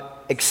of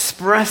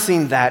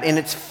expressing that in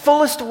its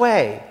fullest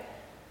way.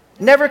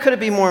 Never could it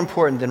be more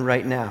important than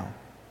right now.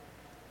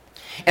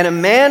 And a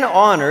man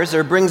honors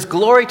or brings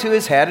glory to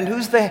his head, and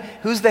who's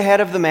the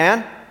head of the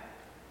man?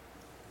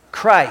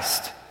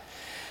 Christ.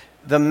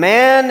 The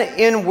man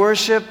in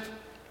worship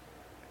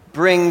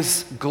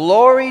brings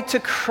glory to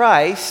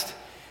Christ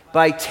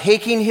by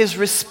taking his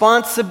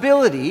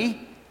responsibility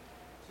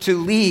to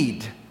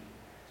lead,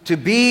 to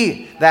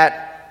be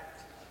that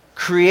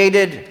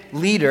created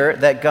leader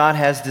that God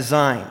has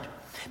designed.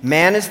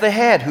 Man is the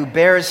head who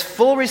bears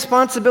full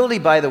responsibility,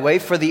 by the way,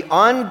 for the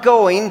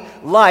ongoing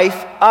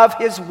life of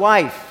his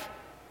wife.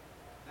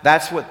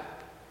 That's what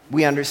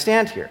we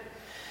understand here.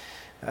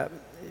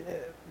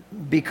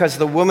 Because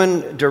the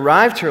woman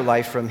derived her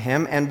life from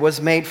him and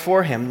was made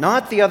for him,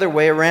 not the other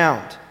way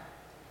around.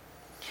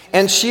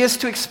 And she is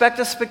to expect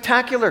a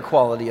spectacular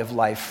quality of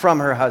life from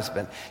her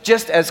husband,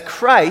 just as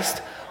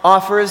Christ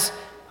offers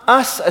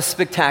us a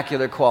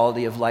spectacular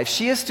quality of life.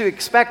 She is to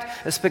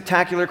expect a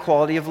spectacular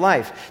quality of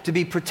life, to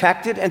be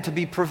protected and to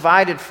be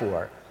provided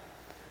for.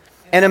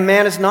 And a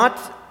man is not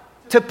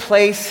to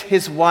place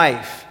his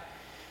wife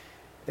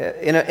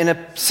in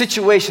a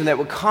situation that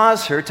would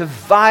cause her to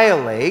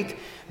violate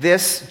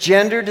this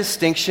gender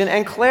distinction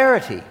and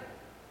clarity.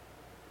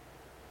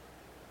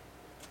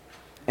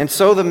 And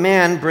so the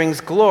man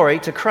brings glory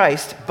to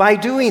Christ by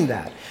doing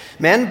that.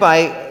 Men,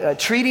 by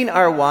treating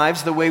our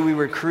wives the way we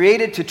were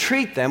created to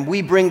treat them,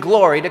 we bring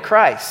glory to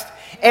Christ.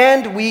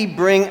 And we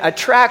bring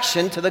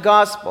attraction to the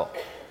gospel.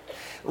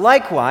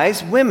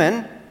 Likewise,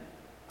 women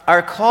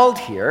are called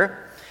here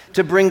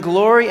to bring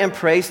glory and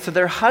praise to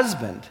their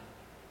husband.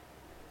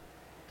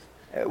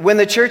 When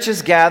the church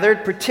is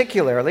gathered,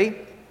 particularly,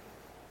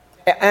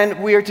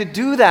 and we are to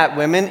do that,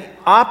 women,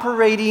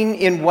 operating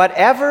in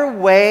whatever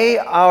way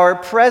our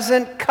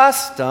present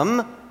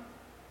custom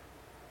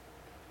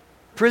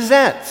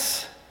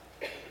presents.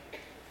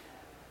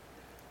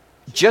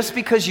 Just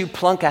because you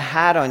plunk a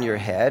hat on your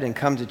head and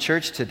come to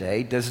church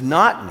today does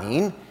not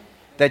mean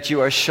that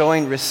you are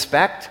showing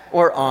respect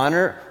or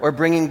honor or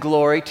bringing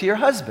glory to your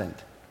husband.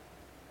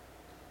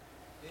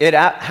 It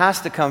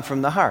has to come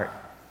from the heart.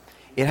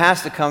 It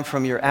has to come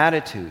from your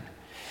attitude.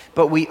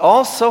 But we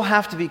also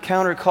have to be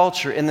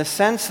counterculture in the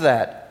sense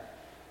that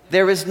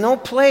there is no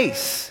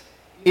place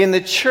in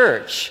the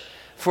church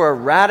for a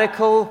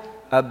radical,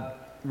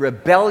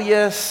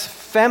 rebellious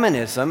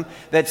feminism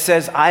that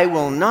says, I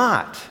will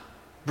not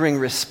bring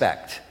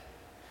respect.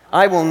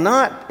 I will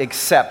not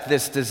accept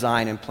this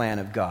design and plan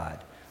of God.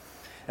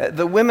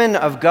 The women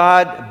of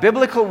God,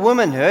 biblical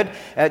womanhood,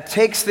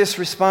 takes this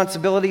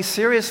responsibility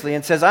seriously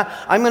and says,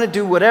 I'm going to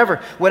do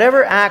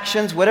whatever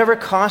actions, whatever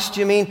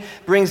costuming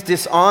brings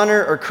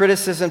dishonor or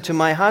criticism to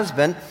my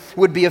husband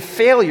would be a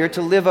failure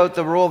to live out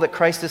the role that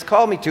Christ has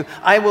called me to.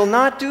 I will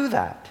not do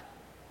that.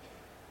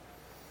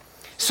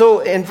 So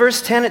in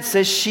verse 10 it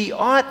says, she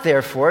ought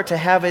therefore to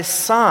have a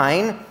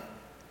sign.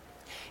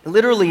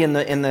 Literally in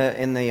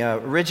the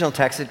original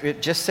text,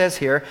 it just says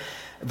here,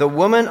 the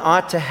woman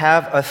ought to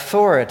have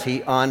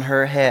authority on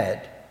her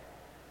head.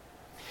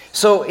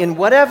 So in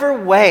whatever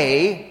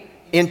way,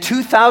 in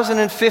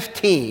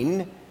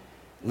 2015,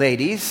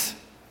 ladies,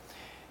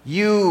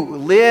 you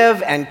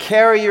live and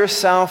carry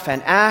yourself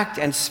and act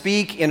and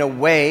speak in a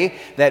way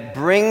that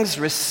brings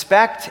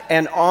respect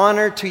and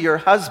honor to your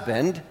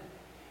husband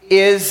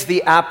is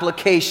the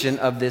application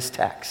of this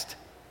text.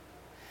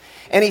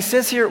 And he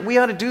says here, we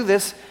ought to do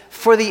this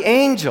for the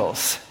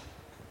angels.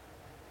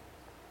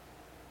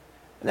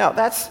 Now,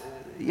 that's,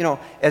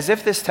 as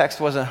if this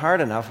text wasn't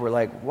hard enough, we're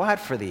like, what,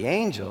 for the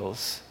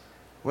angels?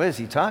 What is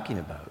he talking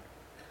about?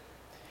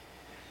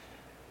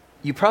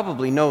 You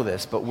probably know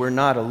this, but we're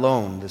not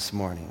alone this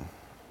morning.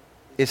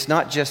 It's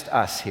not just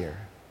us here.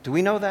 Do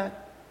we know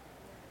that?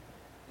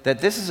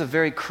 That this is a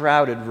very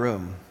crowded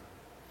room.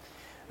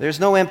 There's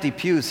no empty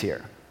pews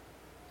here.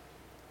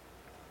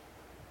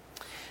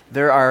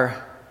 There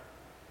are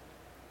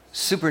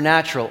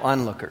supernatural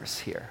onlookers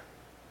here.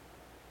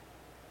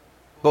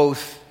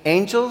 Both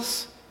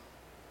angels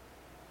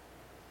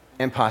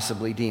and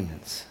possibly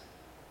demons.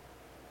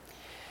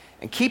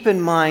 And keep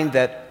in mind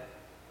that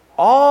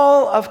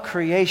all of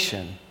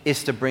creation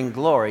is to bring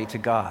glory to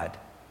God.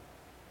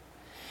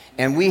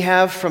 And we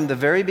have from the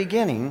very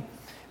beginning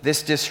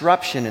this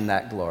disruption in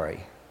that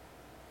glory.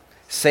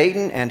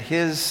 Satan and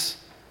his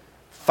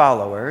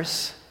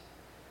followers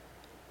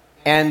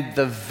and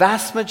the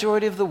vast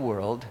majority of the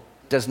world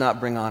does not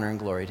bring honor and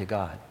glory to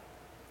God.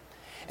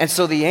 And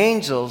so the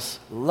angels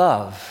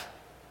love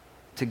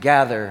to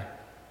gather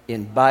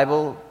in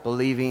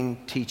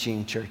Bible-believing,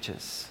 teaching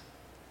churches.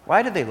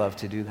 Why do they love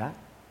to do that?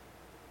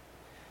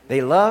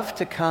 They love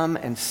to come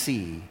and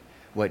see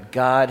what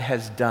God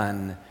has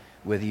done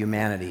with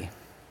humanity.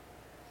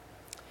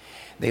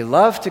 They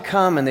love to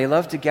come and they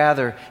love to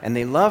gather and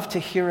they love to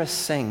hear us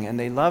sing and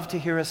they love to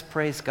hear us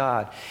praise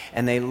God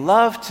and they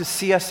love to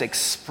see us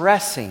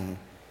expressing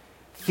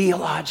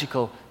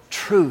theological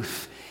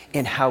truth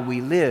in how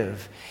we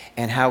live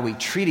and how we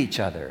treat each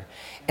other.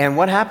 And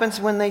what happens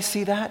when they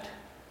see that?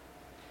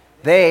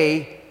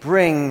 They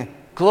bring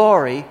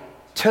glory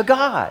to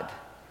God.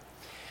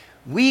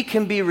 We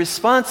can be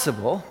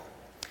responsible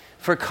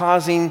for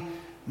causing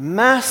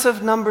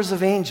massive numbers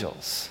of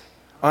angels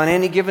on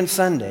any given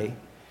Sunday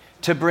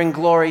to bring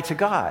glory to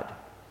God.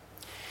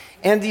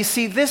 And you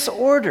see, this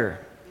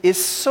order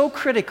is so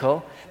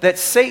critical that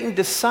Satan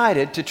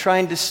decided to try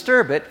and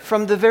disturb it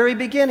from the very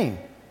beginning.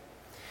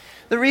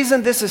 The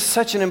reason this is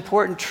such an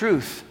important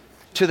truth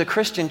to the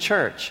Christian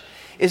church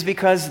is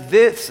because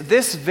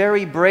this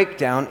very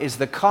breakdown is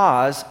the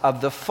cause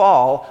of the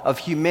fall of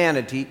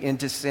humanity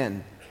into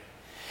sin.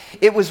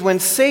 It was when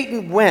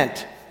Satan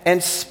went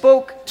and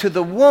spoke to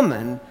the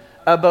woman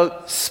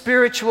about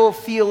spiritual,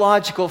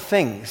 theological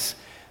things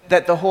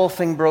that the whole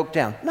thing broke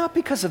down. Not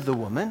because of the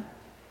woman.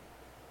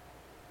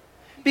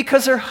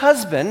 Because her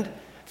husband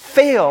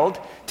failed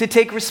to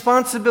take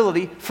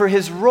responsibility for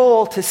his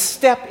role to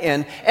step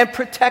in and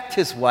protect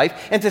his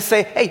wife and to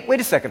say, hey, wait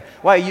a second,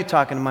 why are you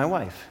talking to my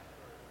wife?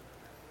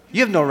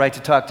 You have no right to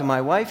talk to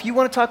my wife. You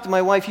want to talk to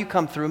my wife, you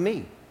come through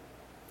me.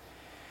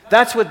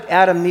 That's what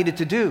Adam needed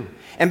to do.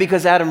 And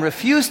because Adam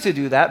refused to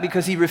do that,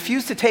 because he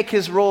refused to take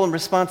his role and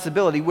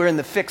responsibility, we're in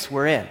the fix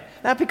we're in.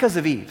 Not because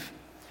of Eve,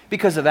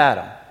 because of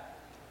Adam.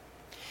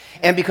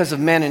 And because of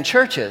men in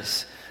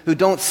churches who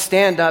don't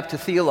stand up to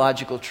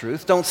theological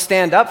truth, don't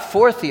stand up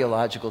for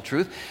theological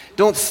truth,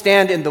 don't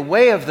stand in the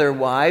way of their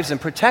wives and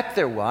protect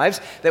their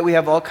wives, that we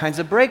have all kinds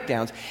of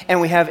breakdowns.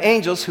 And we have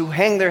angels who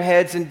hang their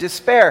heads in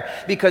despair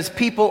because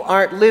people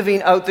aren't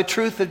living out the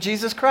truth of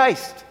Jesus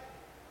Christ.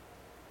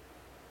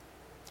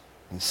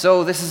 And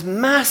so this is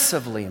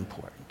massively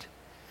important.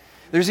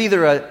 There's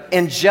either an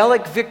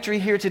angelic victory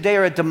here today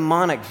or a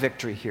demonic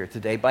victory here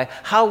today by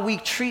how we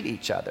treat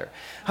each other,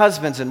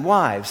 husbands and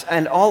wives,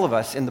 and all of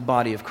us in the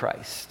body of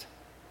Christ.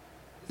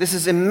 This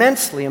is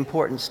immensely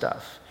important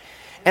stuff.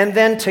 And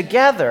then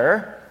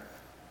together,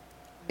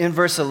 in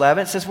verse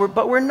 11, it says,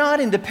 but we're not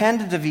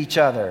independent of each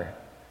other.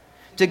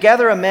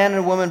 Together, a man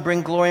and a woman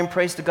bring glory and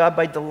praise to God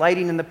by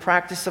delighting in the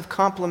practice of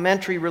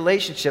complementary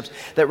relationships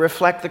that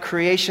reflect the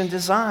creation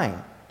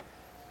design.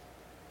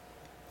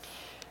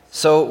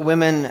 So,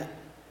 women,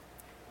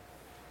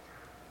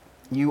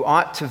 you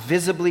ought to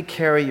visibly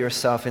carry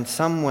yourself in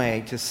some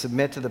way to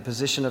submit to the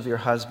position of your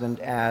husband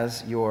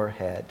as your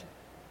head.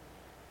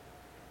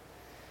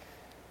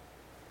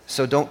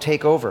 So don't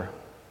take over.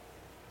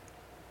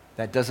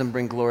 That doesn't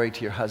bring glory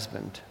to your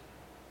husband.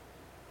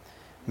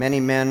 Many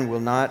men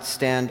will not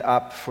stand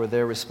up for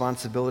their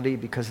responsibility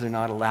because they're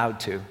not allowed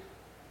to.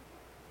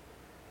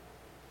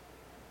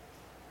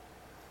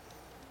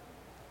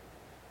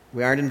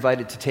 We aren't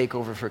invited to take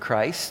over for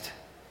Christ.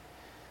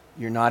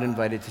 You're not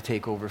invited to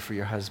take over for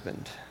your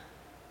husband.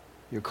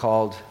 You're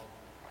called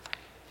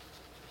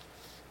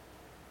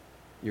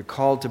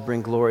to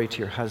bring glory to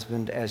your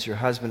husband as your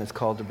husband is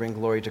called to bring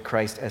glory to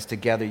Christ, as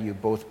together you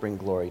both bring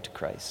glory to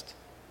Christ.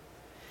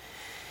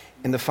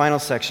 In the final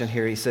section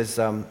here, he says,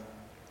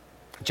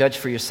 judge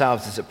for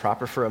yourselves. Is it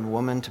proper for a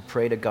woman to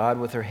pray to God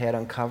with her head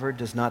uncovered?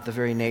 Does not the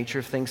very nature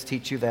of things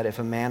teach you that if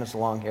a man has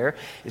long hair,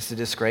 it's a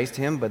disgrace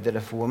to him, but that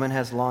if a woman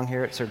has long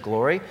hair, it's her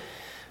glory?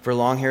 For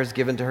long hair is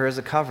given to her as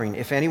a covering.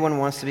 If anyone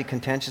wants to be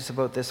contentious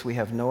about this, we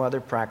have no other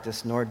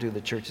practice, nor do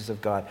the churches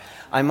of God.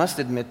 I must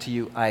admit to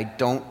you, I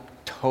don't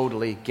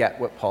totally get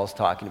what Paul's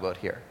talking about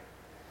here.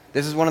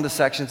 This is one of the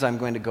sections I'm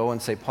going to go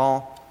and say,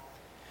 Paul,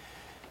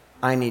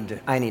 I need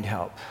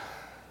help.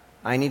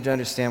 I need to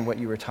understand what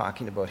you were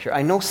talking about here.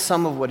 I know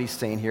some of what he's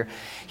saying here.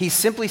 He's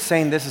simply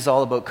saying this is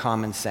all about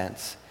common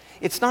sense.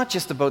 It's not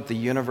just about the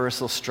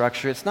universal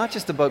structure. It's not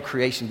just about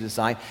creation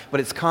design, but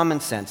it's common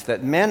sense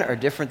that men are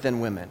different than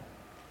women.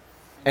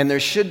 And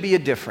there should be a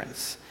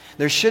difference.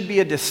 There should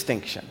be a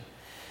distinction.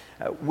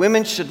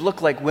 Women should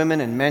look like women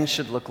and men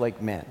should look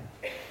like men.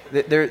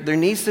 There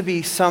needs to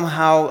be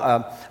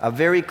somehow a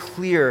very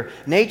clear,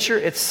 nature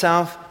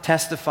itself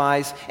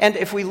testifies. And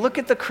if we look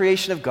at the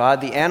creation of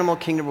God, the animal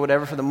kingdom or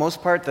whatever, for the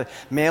most part, the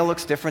male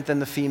looks different than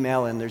the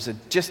female, and there's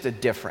just a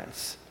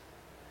difference.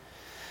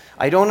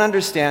 I don't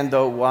understand,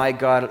 though, why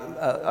God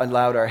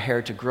allowed our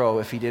hair to grow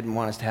if he didn't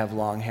want us to have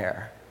long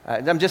hair.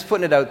 I'm just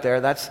putting it out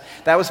there.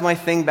 That was my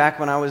thing back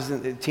when I was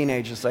a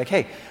teenager. It's like,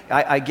 hey,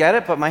 I get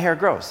it, but my hair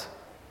grows.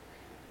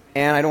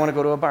 And I don't want to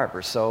go to a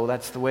barber, so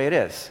that's the way it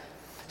is.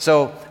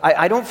 So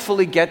I don't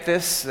fully get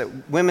this,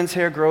 that women's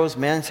hair grows,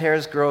 men's hair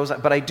grows,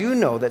 but I do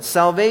know that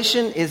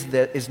salvation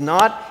is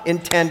not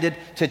intended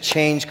to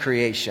change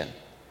creation.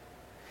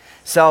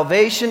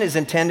 Salvation is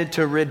intended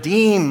to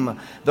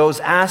redeem those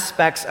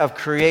aspects of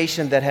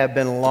creation that have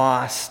been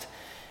lost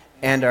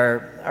and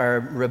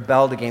are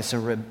rebelled against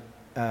and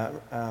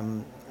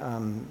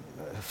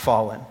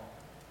fallen.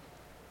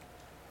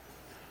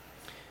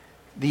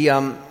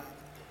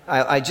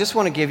 I just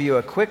want to give you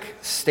a quick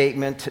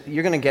statement.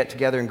 You're going to get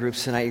together in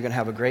groups tonight. You're going to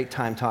have a great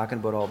time talking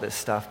about all this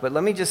stuff. But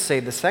let me just say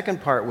the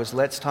second part was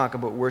let's talk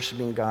about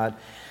worshiping God,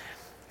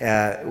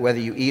 whether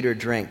you eat or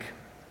drink.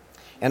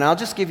 And I'll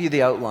just give you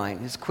the outline.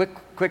 It's a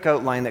quick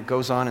outline that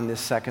goes on in this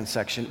second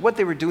section. What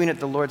they were doing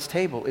at the Lord's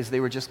table is they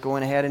were just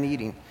going ahead and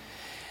eating.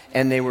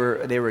 And they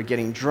were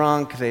getting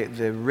drunk.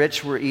 The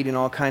rich were eating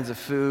all kinds of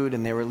food,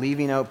 and they were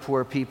leaving out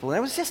poor people. And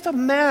it was just a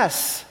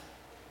mess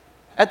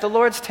at the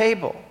Lord's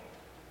table.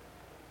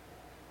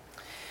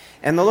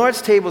 And the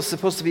Lord's table is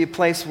supposed to be a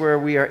place where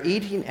we are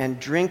eating and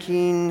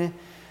drinking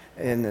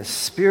in the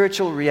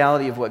spiritual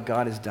reality of what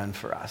God has done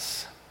for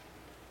us.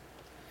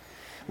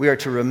 We are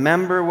to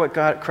remember what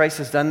Christ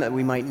has done, that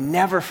we might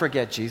never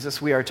forget Jesus.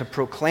 We are to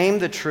proclaim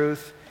the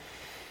truth,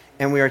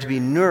 and we are to be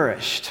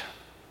nourished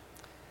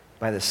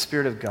by the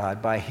Spirit of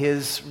God, by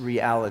his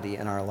reality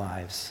in our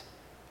lives.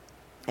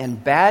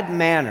 And bad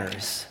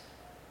manners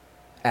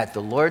at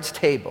the Lord's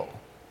table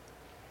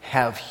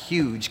have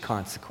huge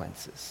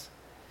consequences.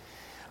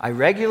 I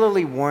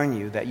regularly warn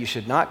you that you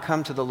should not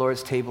come to the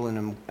Lord's table in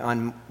an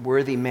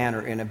unworthy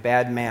manner, in a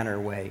bad manner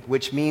way,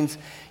 which means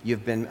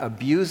you've been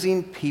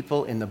abusing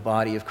people in the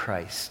body of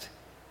Christ.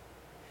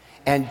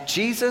 And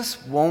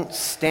Jesus won't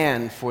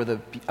stand for the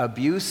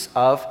abuse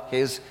of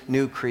his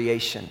new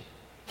creation.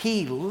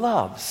 He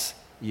loves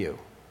you.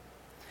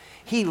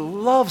 He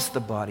loves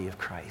the body of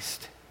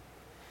Christ.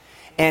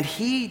 And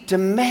he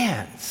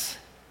demands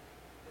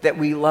that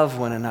we love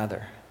one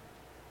another.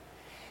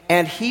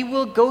 And he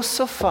will go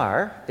so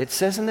far, it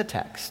says in the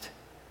text,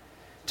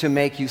 to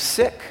make you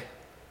sick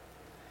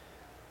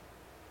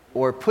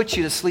or put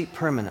you to sleep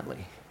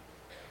permanently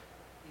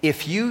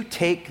if you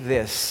take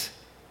this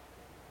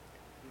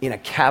in a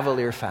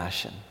cavalier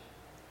fashion.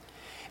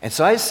 And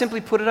so I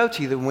simply put it out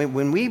to you that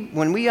when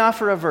we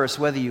offer a verse,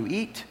 whether you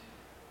eat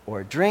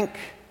or drink,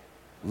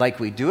 like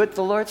we do at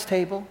the Lord's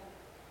table,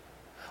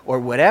 or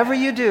whatever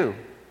you do,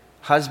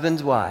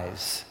 husbands,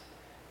 wives,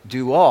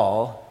 do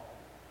all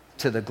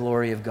to the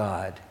glory of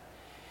God.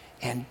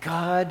 And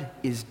God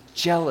is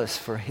jealous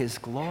for his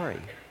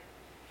glory.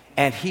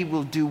 And he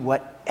will do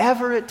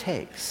whatever it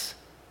takes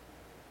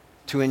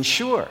to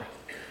ensure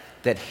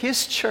that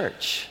his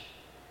church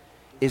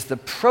is the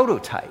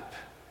prototype,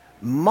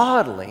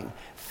 modeling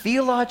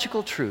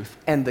theological truth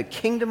and the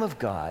kingdom of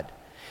God,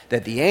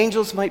 that the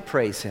angels might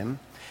praise him,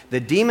 the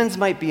demons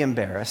might be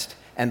embarrassed,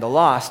 and the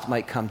lost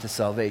might come to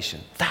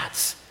salvation.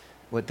 That's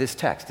what this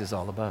text is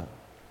all about.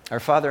 Our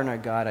Father and our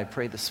God, I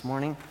pray this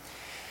morning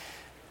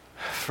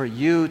for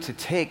you to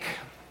take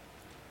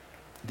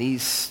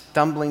these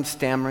stumbling,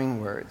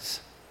 stammering words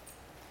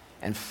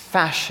and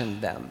fashion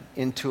them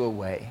into a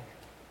way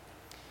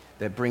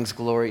that brings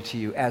glory to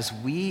you as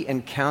we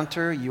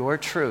encounter your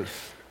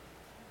truth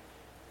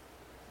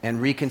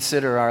and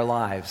reconsider our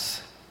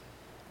lives.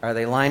 Are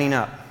they lining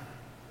up?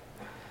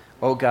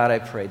 Oh God, I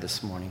pray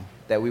this morning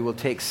that we will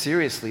take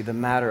seriously the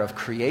matter of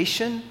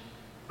creation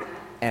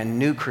and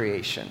new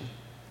creation,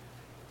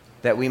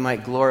 that we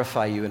might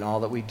glorify you in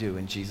all that we do.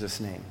 In Jesus'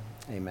 name,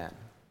 amen.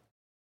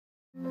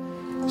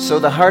 So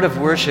the heart of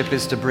worship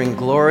is to bring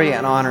glory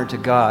and honor to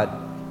God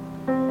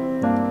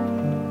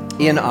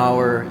in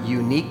our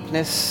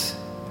uniqueness,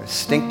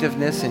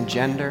 distinctiveness in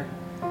gender,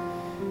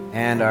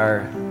 and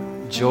our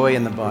joy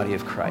in the body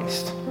of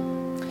Christ.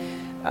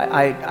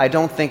 I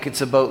don't think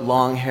it's about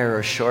long hair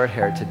or short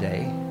hair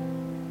today,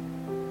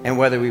 and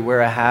whether we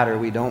wear a hat or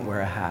we don't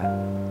wear a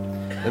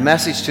hat. The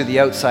message to the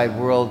outside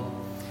world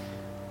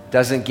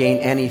doesn't gain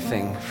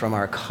anything from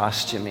our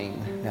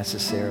costuming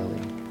necessarily,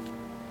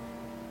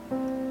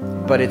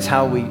 but it's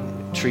how we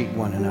treat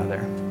one another.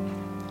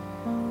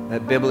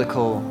 That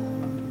biblical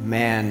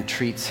man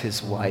treats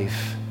his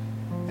wife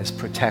as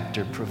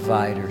protector,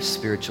 provider,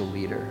 spiritual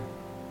leader.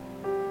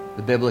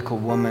 The biblical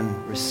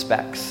woman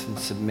respects and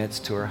submits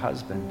to her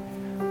husband,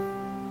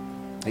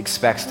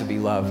 expects to be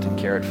loved and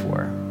cared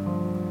for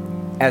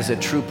as a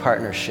true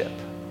partnership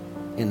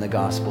in the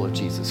gospel of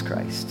Jesus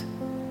Christ.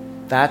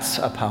 That's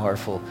a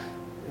powerful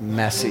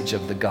message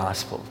of the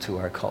gospel to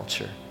our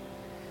culture.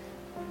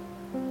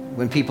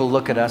 When people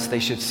look at us, they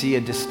should see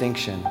a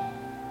distinction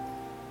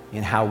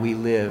in how we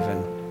live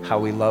and how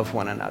we love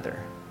one another.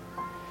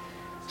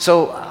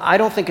 So I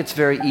don't think it's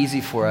very easy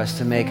for us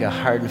to make a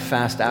hard and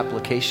fast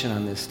application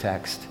on this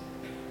text,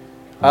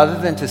 other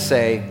than to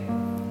say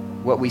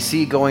what we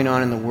see going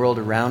on in the world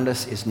around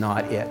us is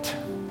not it.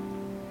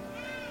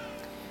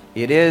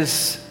 It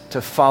is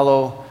to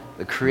follow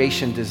the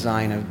creation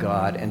design of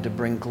God and to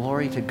bring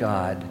glory to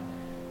God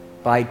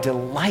by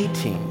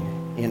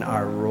delighting in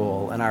our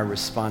role and our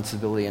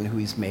responsibility and who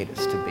he's made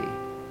us to be.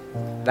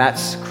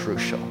 That's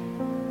crucial.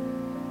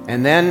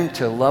 And then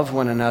to love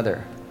one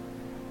another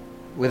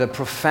with a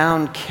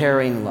profound,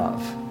 caring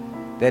love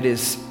that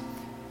is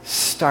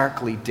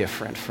starkly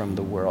different from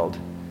the world,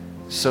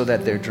 so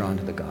that they're drawn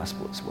to the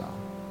gospel as well.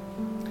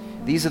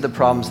 These are the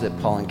problems that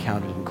Paul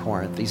encountered in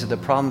Corinth. These are the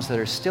problems that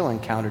are still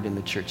encountered in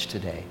the church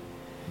today.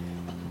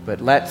 But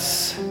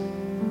let's,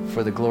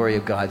 for the glory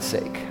of God's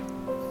sake,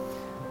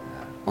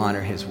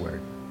 honor his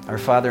word. Our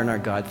Father and our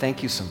God,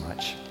 thank you so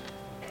much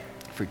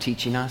for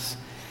teaching us.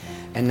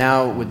 And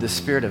now, with the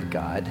Spirit of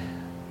God,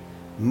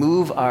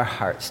 move our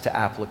hearts to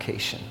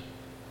application,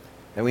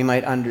 that we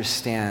might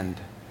understand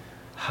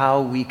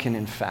how we can,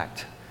 in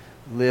fact,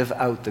 live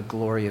out the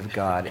glory of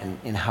God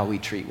in how we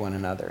treat one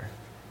another,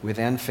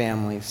 within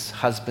families,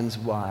 husbands,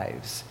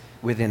 wives,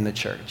 within the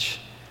church,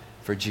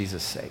 for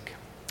Jesus' sake.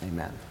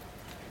 Amen.